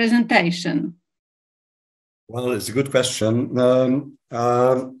presentation? Well, it's a good question.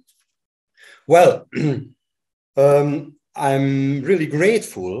 I'm really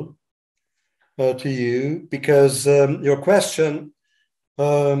grateful to you because your question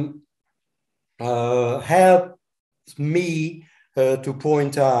helped me to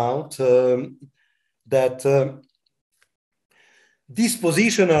point out that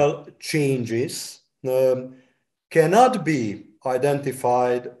dispositional changes cannot be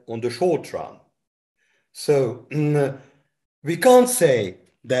identified on the short run. So we can't say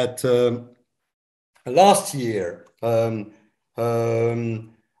that last year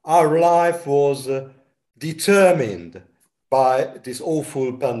our life was determined by this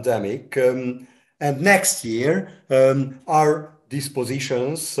awful pandemic, and next year our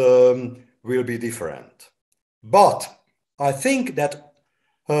dispositions will be different. But I think that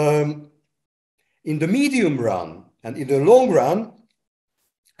in the medium run and in the long run,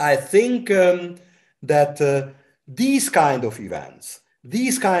 I think that these kind of events,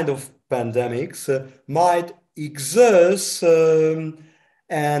 these kind of pandemics might exert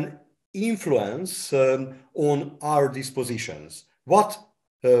an influence on our dispositions. What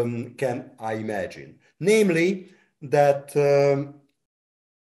can I imagine? Namely, that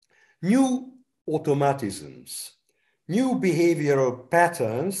new automatisms, new behavioral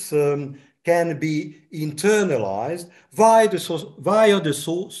patterns can be internalized via the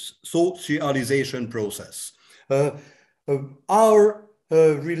socialization process. Our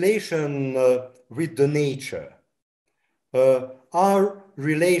relation with the nature, our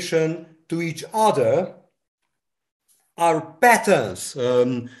relation to each other, our patterns,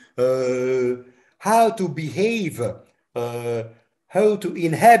 how to behave, how to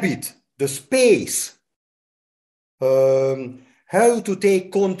inhabit the space, how to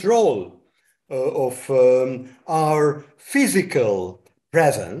take control of our physical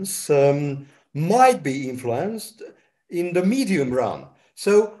presence might be influenced in the medium run.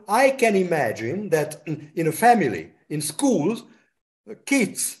 So I can imagine that in a family, in schools,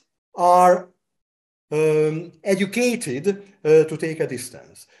 kids are educated to take a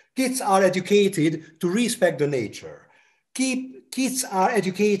distance. Kids are educated to respect the nature. Kids are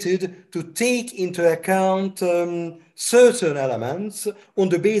educated to take into account certain elements on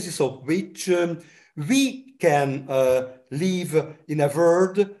the basis of which we can live in a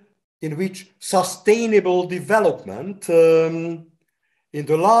world in which sustainable development, in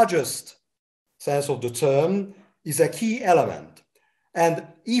the largest sense of the term, is a key element. And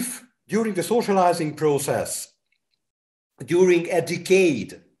if during the socializing process, during a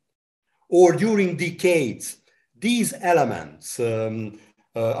decade or during decades, these elements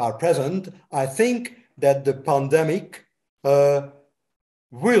are present, I think that the pandemic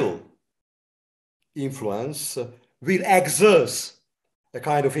will influence, will exert a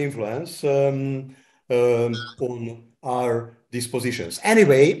kind of influence on our dispositions.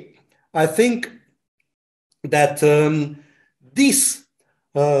 Anyway, I think that this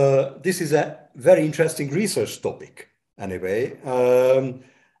is a very interesting research topic, anyway,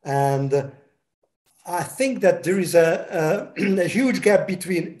 and I think that there is a huge gap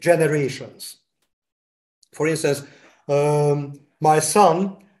between generations. For instance, my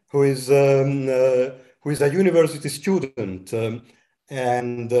son, who is a university student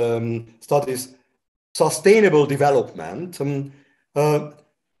and studies sustainable development,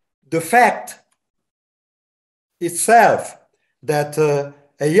 the fact itself that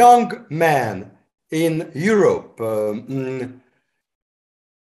a young man in Europe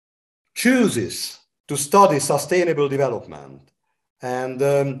chooses to study sustainable development, and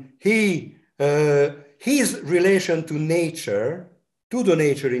his relation to nature, to the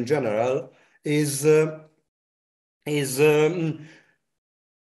nature in general, is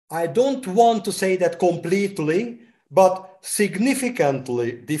I don't want to say that completely, but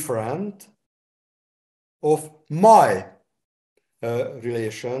significantly different of my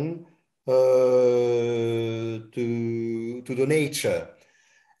relation to the nature.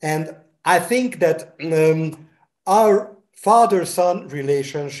 And I think that our father-son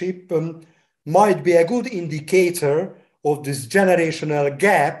relationship might be a good indicator of this generational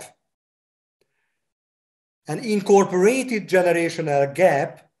gap, an incorporated generational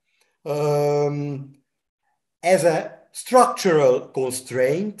gap as a structural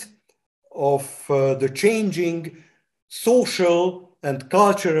constraint of the changing social and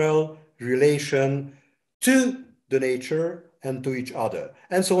cultural relation to the nature and to each other,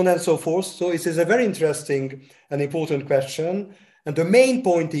 and so on and so forth. So it is a very interesting and important question. And the main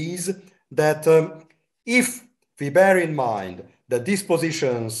point is that if we bear in mind that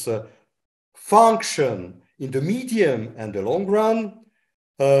dispositions function in the medium and the long run,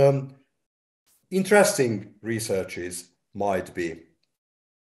 interesting researches might be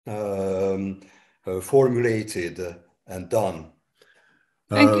formulated and done.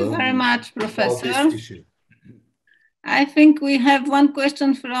 Thank you very much, Professor. I think we have one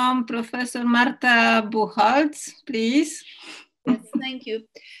question from Professor Marta Buchholz, please. Yes, thank you.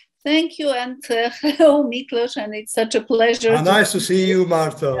 Thank you, and hello, Miklós, and it's such a pleasure. Nice to see you,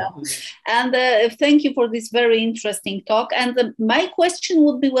 Marta. And thank you for this very interesting talk. And my question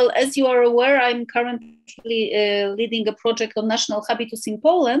would be, well, as you are aware, I'm currently leading a project on national habitus in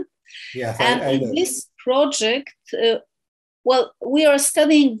Poland. Yes, and I know. In this project, well, we are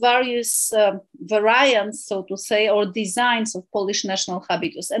studying various variants, so to say, or designs of Polish national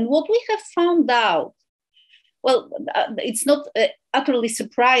habitus. And what we have found out, well, it's not utterly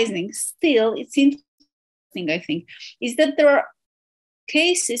surprising, still, it's interesting, I think, is that there are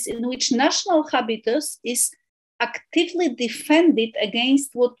cases in which national habitus is actively defend it against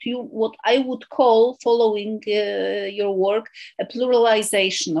what I would call, following your work, a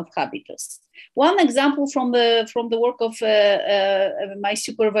pluralization of habitus. One example from the work of my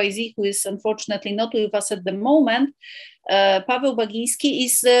supervisee, who is unfortunately not with us at the moment, Paweł Bagiński,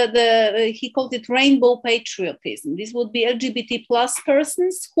 is he called it rainbow patriotism. This would be LGBT plus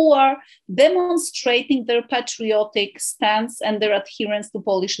persons who are demonstrating their patriotic stance and their adherence to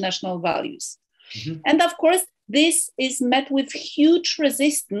Polish national values. Mm-hmm. And of course, this is met with huge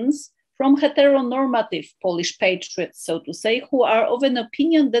resistance from heteronormative Polish patriots, so to say, who are of an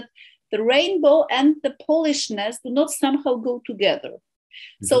opinion that the rainbow and the Polishness do not somehow go together.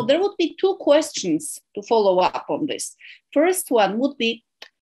 Mm-hmm. So there would be two questions to follow up on this. First one would be,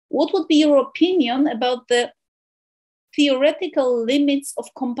 what would be your opinion about the theoretical limits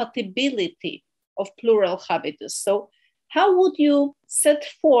of compatibility of plural habitus? So how would you set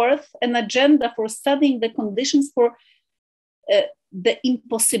forth an agenda for studying the conditions for the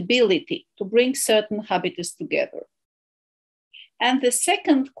impossibility to bring certain habitus together? And the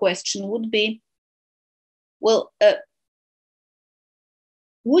second question would be, well,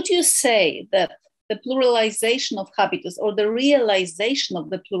 would you say that the pluralization of habitus, or the realization of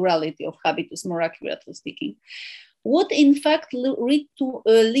the plurality of habitus, more accurately speaking, would in fact lead to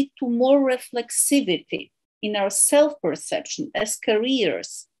more reflexivity in our self-perception as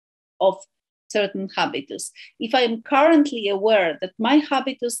carriers of certain habitus? If I am currently aware that my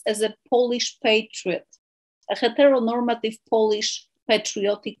habitus as a Polish patriot, a heteronormative Polish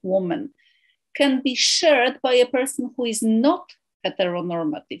patriotic woman, can be shared by a person who is not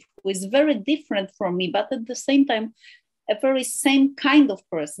heteronormative, who is very different from me, but at the same time, a very same kind of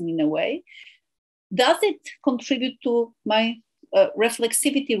person in a way, does it contribute to my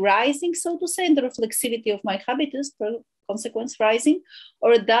reflexivity rising, so to say, and the reflexivity of my habitus, per consequence, rising?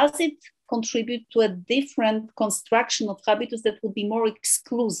 Or does it contribute to a different construction of habitus that would be more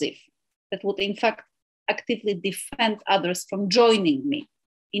exclusive, that would in fact actively defend others from joining me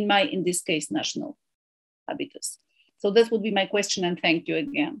in my, in this case, national habitus? So that would be my question, and thank you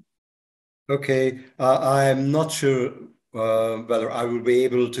again. Okay, I'm not sure whether I will be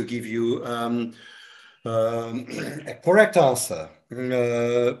able to give you a correct answer,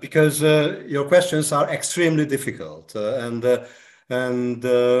 because your questions are extremely difficult,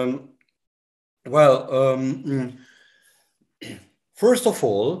 first of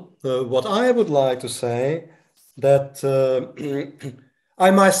all, what I would like to say that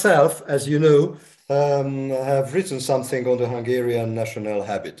I myself, as you know, have written something on the Hungarian national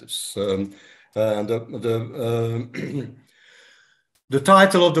habitus, and the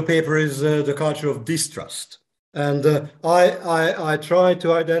title of the paper is The Culture of Distrust. And I try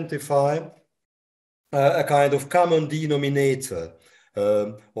to identify a kind of common denominator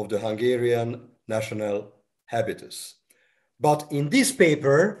of the Hungarian national habitus. But in this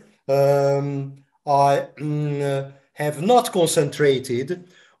paper, I have not concentrated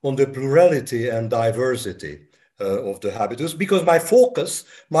on the plurality and diversity of the habitus, because my focus,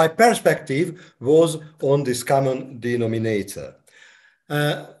 my perspective was on this common denominator.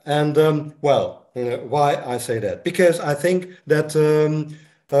 Why I say that? Because I think that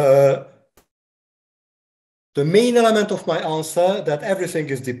the main element of my answer, that everything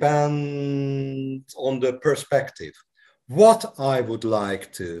is depends on the perspective. What I would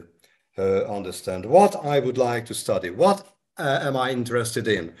like to understand, what I would like to study, what am I interested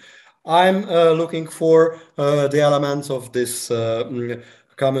in? I'm looking for the elements of this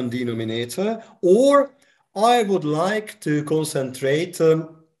common denominator, or I would like to concentrate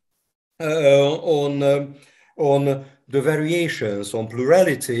on the variations, on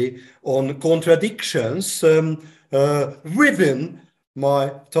plurality, on contradictions within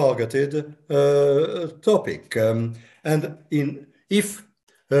my targeted topic. If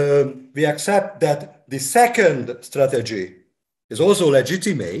we accept that the second strategy is also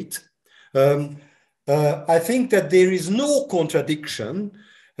legitimate, I think that there is no contradiction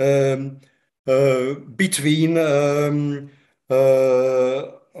between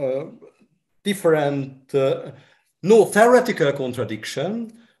different, no theoretical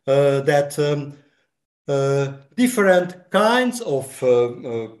contradiction that different kinds of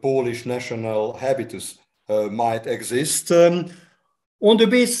Polish national habitus might exist. On the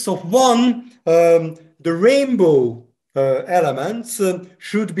basis of one, the rainbow elements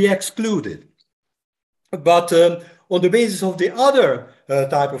should be excluded. But on the basis of the other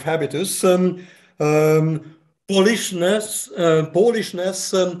type of habitus, Polishness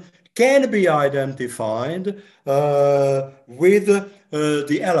can be identified with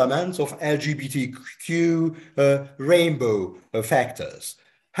the elements of LGBTQ rainbow factors.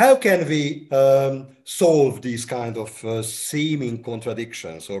 how can we solve these kind of seeming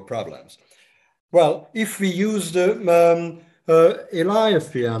contradictions or problems? Well, if we use the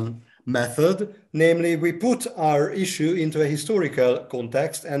Eliathian method, namely we put our issue into a historical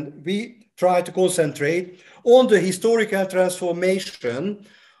context and we try to concentrate on the historical transformation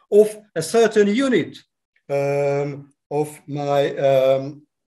of a certain unit of my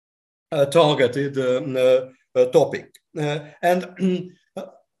targeted topic. And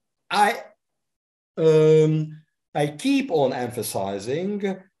I keep on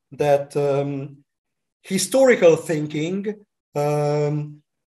emphasizing that historical thinking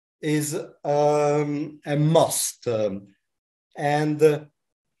is a must. And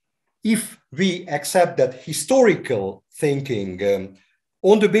if we accept that historical thinking,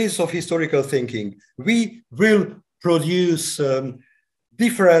 on the basis of historical thinking, we will produce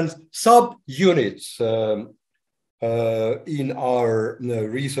different sub-units in our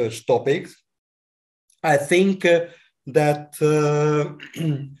research topics, I think that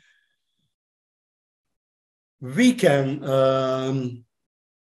we can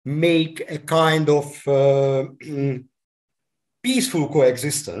make a kind of peaceful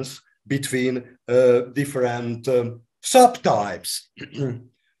coexistence between different subtypes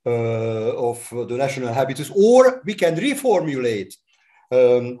of the national habitus, or we can reformulate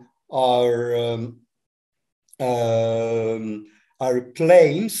our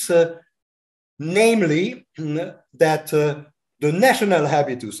claims, namely that the national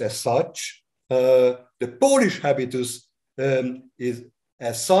habitus as such, the Polish habitus is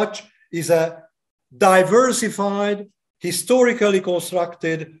as such, is a diversified, historically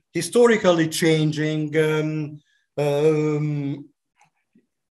constructed, historically changing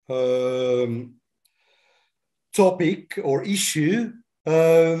topic or issue,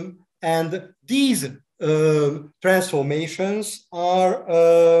 and these transformations are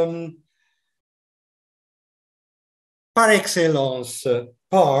par excellence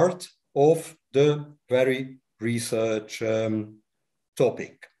part of the very research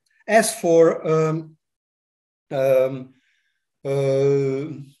topic. As for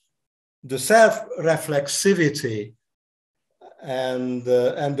the self-reflexivity and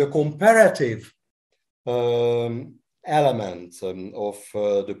the comparative element of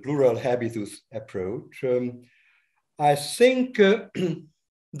the plural habitus approach, I think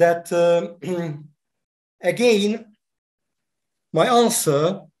that again, my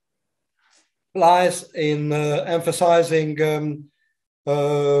answer lies in emphasizing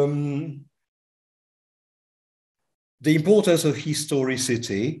the importance of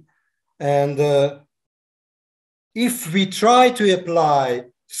historicity. And if we try to apply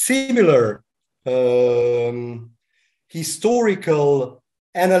similar historical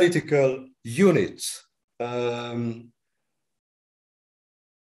analytical units,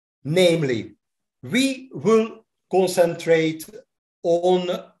 namely, we will concentrate on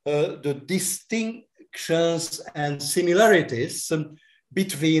the distinctions and similarities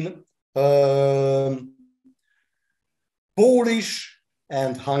between Polish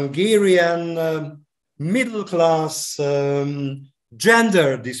and Hungarian middle class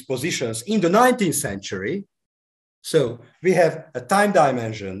gender dispositions in the 19th century. So we have a time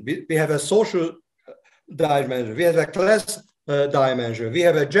dimension, we have a social dimension, we have a class dimension, we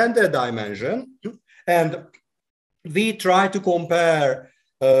have a gender dimension, and we try to compare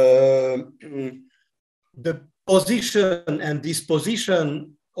the position and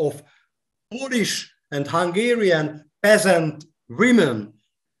disposition of Polish and Hungarian peasant women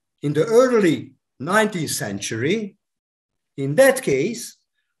in the early 19th century. In that case,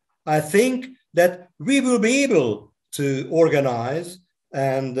 I think that we will be able to organize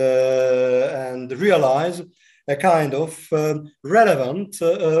and realize a kind of relevant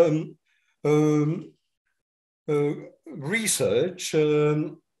research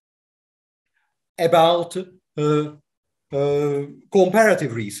about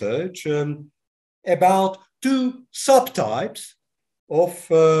comparative research about two subtypes of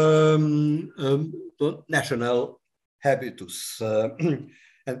the national habitus.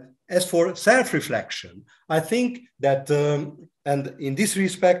 And as for self-reflection, I think that, and in this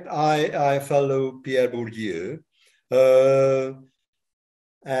respect, I follow Pierre Bourdieu,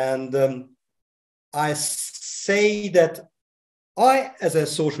 and I say that I, as a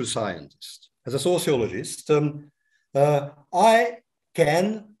social scientist, as a sociologist, I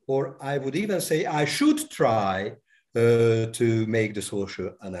can, or I would even say I should try to make the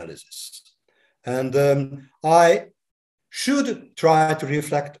social analysis. And I should try to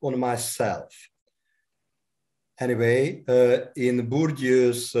reflect on myself. Anyway, in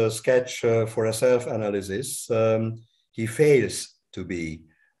Bourdieu's sketch for a self-analysis, he fails to be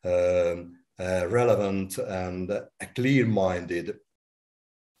relevant and a clear-minded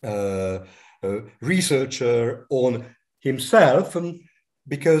researcher on himself,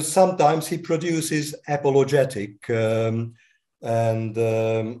 because sometimes he produces apologetic and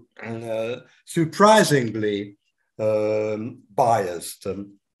surprisingly biased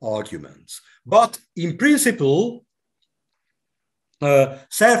arguments. But in principle,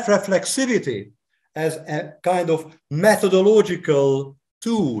 self-reflexivity as a kind of methodological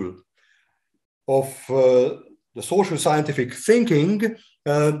tool of the social scientific thinking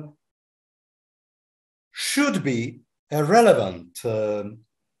should be a relevant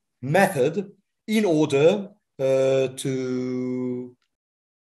method in order to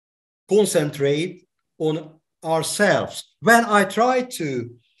concentrate on ourselves. When I try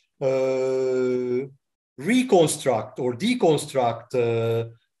to reconstruct or deconstruct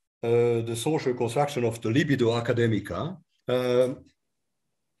the social construction of the libido academica,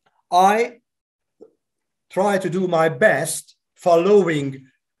 I try to do my best following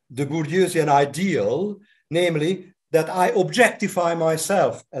the Bourdieusian ideal, namely that I objectify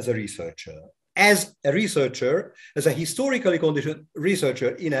myself as a researcher, as a historically conditioned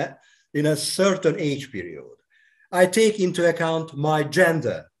researcher in a certain age period. I take into account my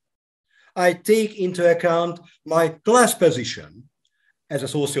gender. I take into account my class position as a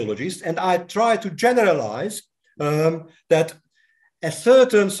sociologist, and I try to generalize that a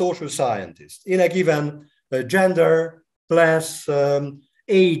certain social scientist in a given gender, class,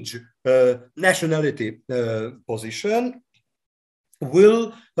 age, nationality position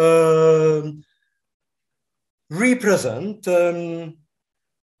will represent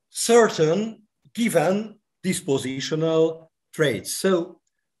certain given dispositional traits. So,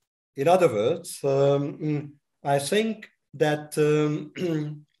 in other words, I think that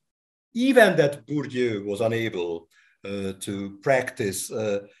even that Bourdieu was unable to practice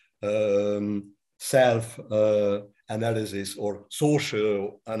self-analysis or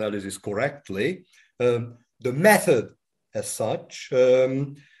social analysis correctly, the method as such,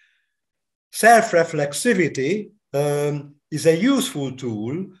 self-reflexivity is a useful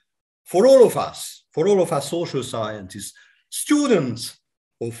tool for all of us social scientists, students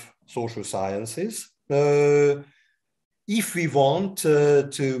of social sciences, if we want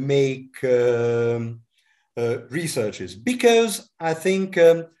to make researches, because I think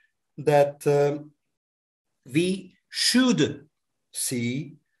that we should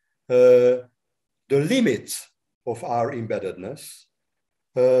see the limits of our embeddedness,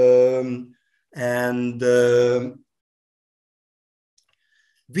 and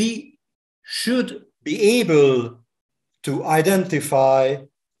we should be able to identify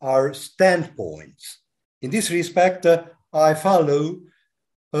our standpoints. In this respect, I follow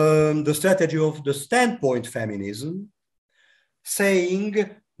the strategy of the standpoint feminism, saying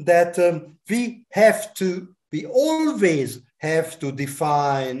that we always have to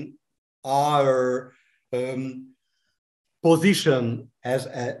define our position as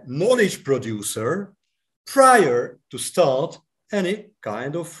a knowledge producer prior to start any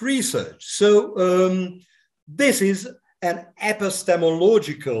kind of research. So this is an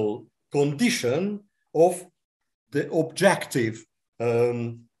epistemological condition of the objective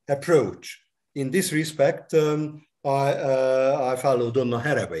approach. In this respect, I follow Donna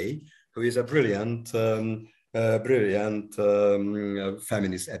Haraway, who is a brilliant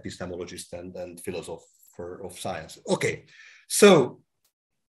feminist epistemologist and philosopher of science. Okay, so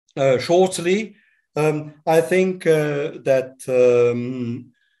shortly, I think that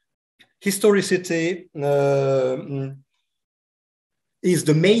historicity is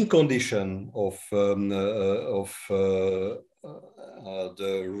the main condition of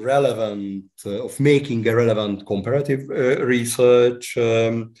the relevant, of making a relevant comparative research,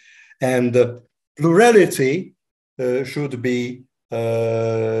 and plurality should be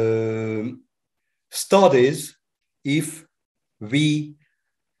studies if we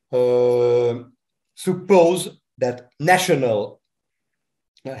suppose that national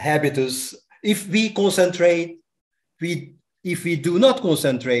habitus, if we do not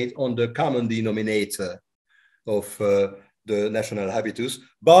concentrate on the common denominator of the national habitus,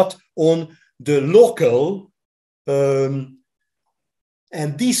 but on the local and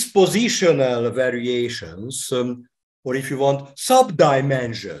dispositional variations, or if you want,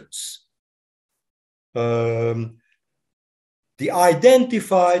 subdimensions, the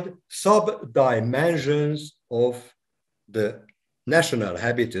identified subdimensions of the national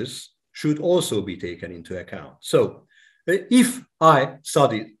habitus should also be taken into account. So if I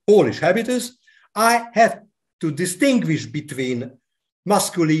study Polish habitus, I have to distinguish between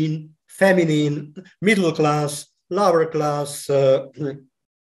masculine, feminine, middle class, lower class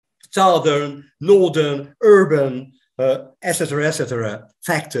southern, northern, urban, etc.,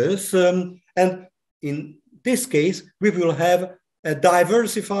 factors. And in this case, we will have a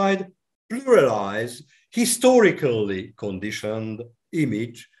diversified, pluralized, historically conditioned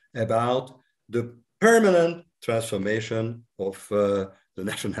image about the permanent transformation of the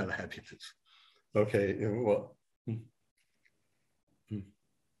national habitus. Okay, well.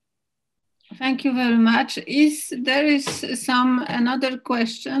 Thank you very much. There is some another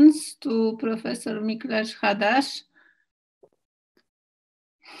questions to Professor Miklós Hadas?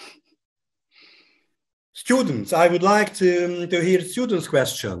 Students, I would like to hear students'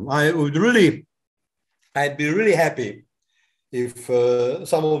 question. I'd be really happy if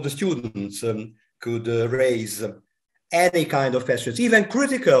some of the students could raise any kind of questions, even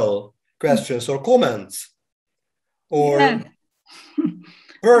critical questions or comments, or yes.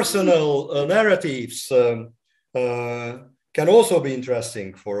 Personal narratives can also be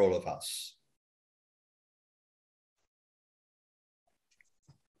interesting for all of us.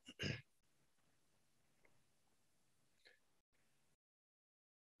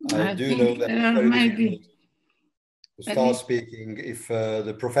 I do know that it's very difficult to start speaking if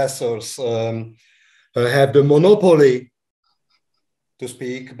the professors have the monopoly to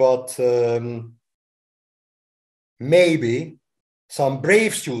speak, but maybe some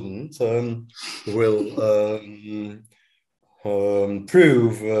brave student will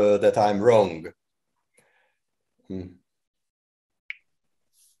prove that I'm wrong.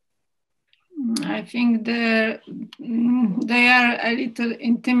 I think they are a little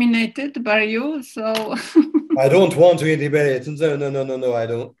intimidated by you, so. I don't want to intimidate. No, I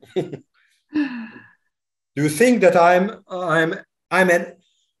don't. Do you think that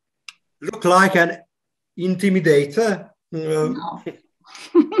look like an intimidator? No,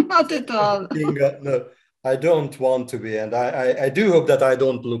 not at all. No, I don't want to be, and I do hope that I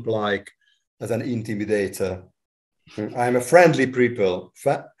don't look like as an intimidator. I'm a friendly people.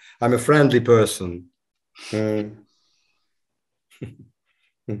 I'm a friendly person.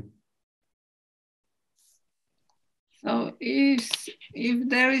 So if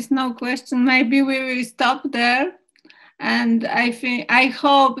there is no question, maybe we will stop there. And I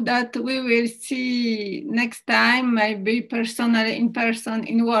hope that we will see next time, maybe personally in person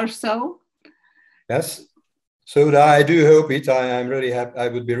in Warsaw. Yes, so I do hope it. I'm really happy. I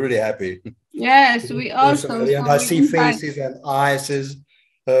would be really happy. Yes, we also. And I see faces and eyes,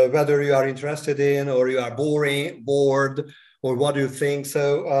 whether you are interested in or you are bored, or what do you think.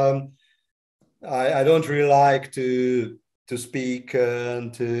 So I don't really like to speak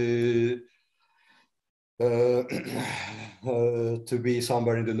and to be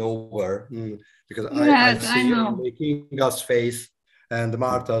somewhere in the nowhere, because yes, I see only Kinga's face and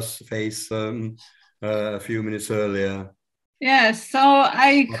Marta's face a few minutes earlier. Yes, so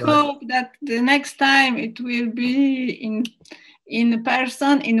I hope that the next time it will be in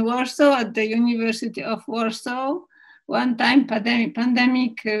person in Warsaw at the University of Warsaw. One time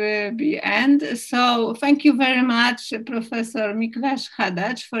pandemic be end. So thank you very much, Professor Miklós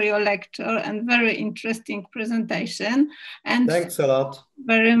Hadas, for your lecture and very interesting presentation. And thanks a lot.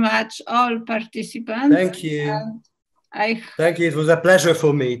 Very much all participants. Thank you. Thank you. It was a pleasure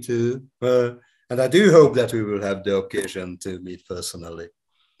for me too. And I do hope that we will have the occasion to meet personally.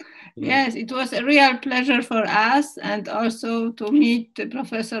 Yes, it was a real pleasure for us, and also to meet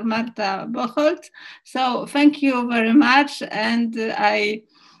Professor Marta Bocholt. So thank you very much, and I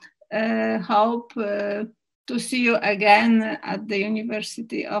hope to see you again at the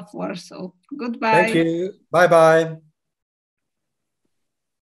University of Warsaw. Goodbye. Thank you. Bye-bye.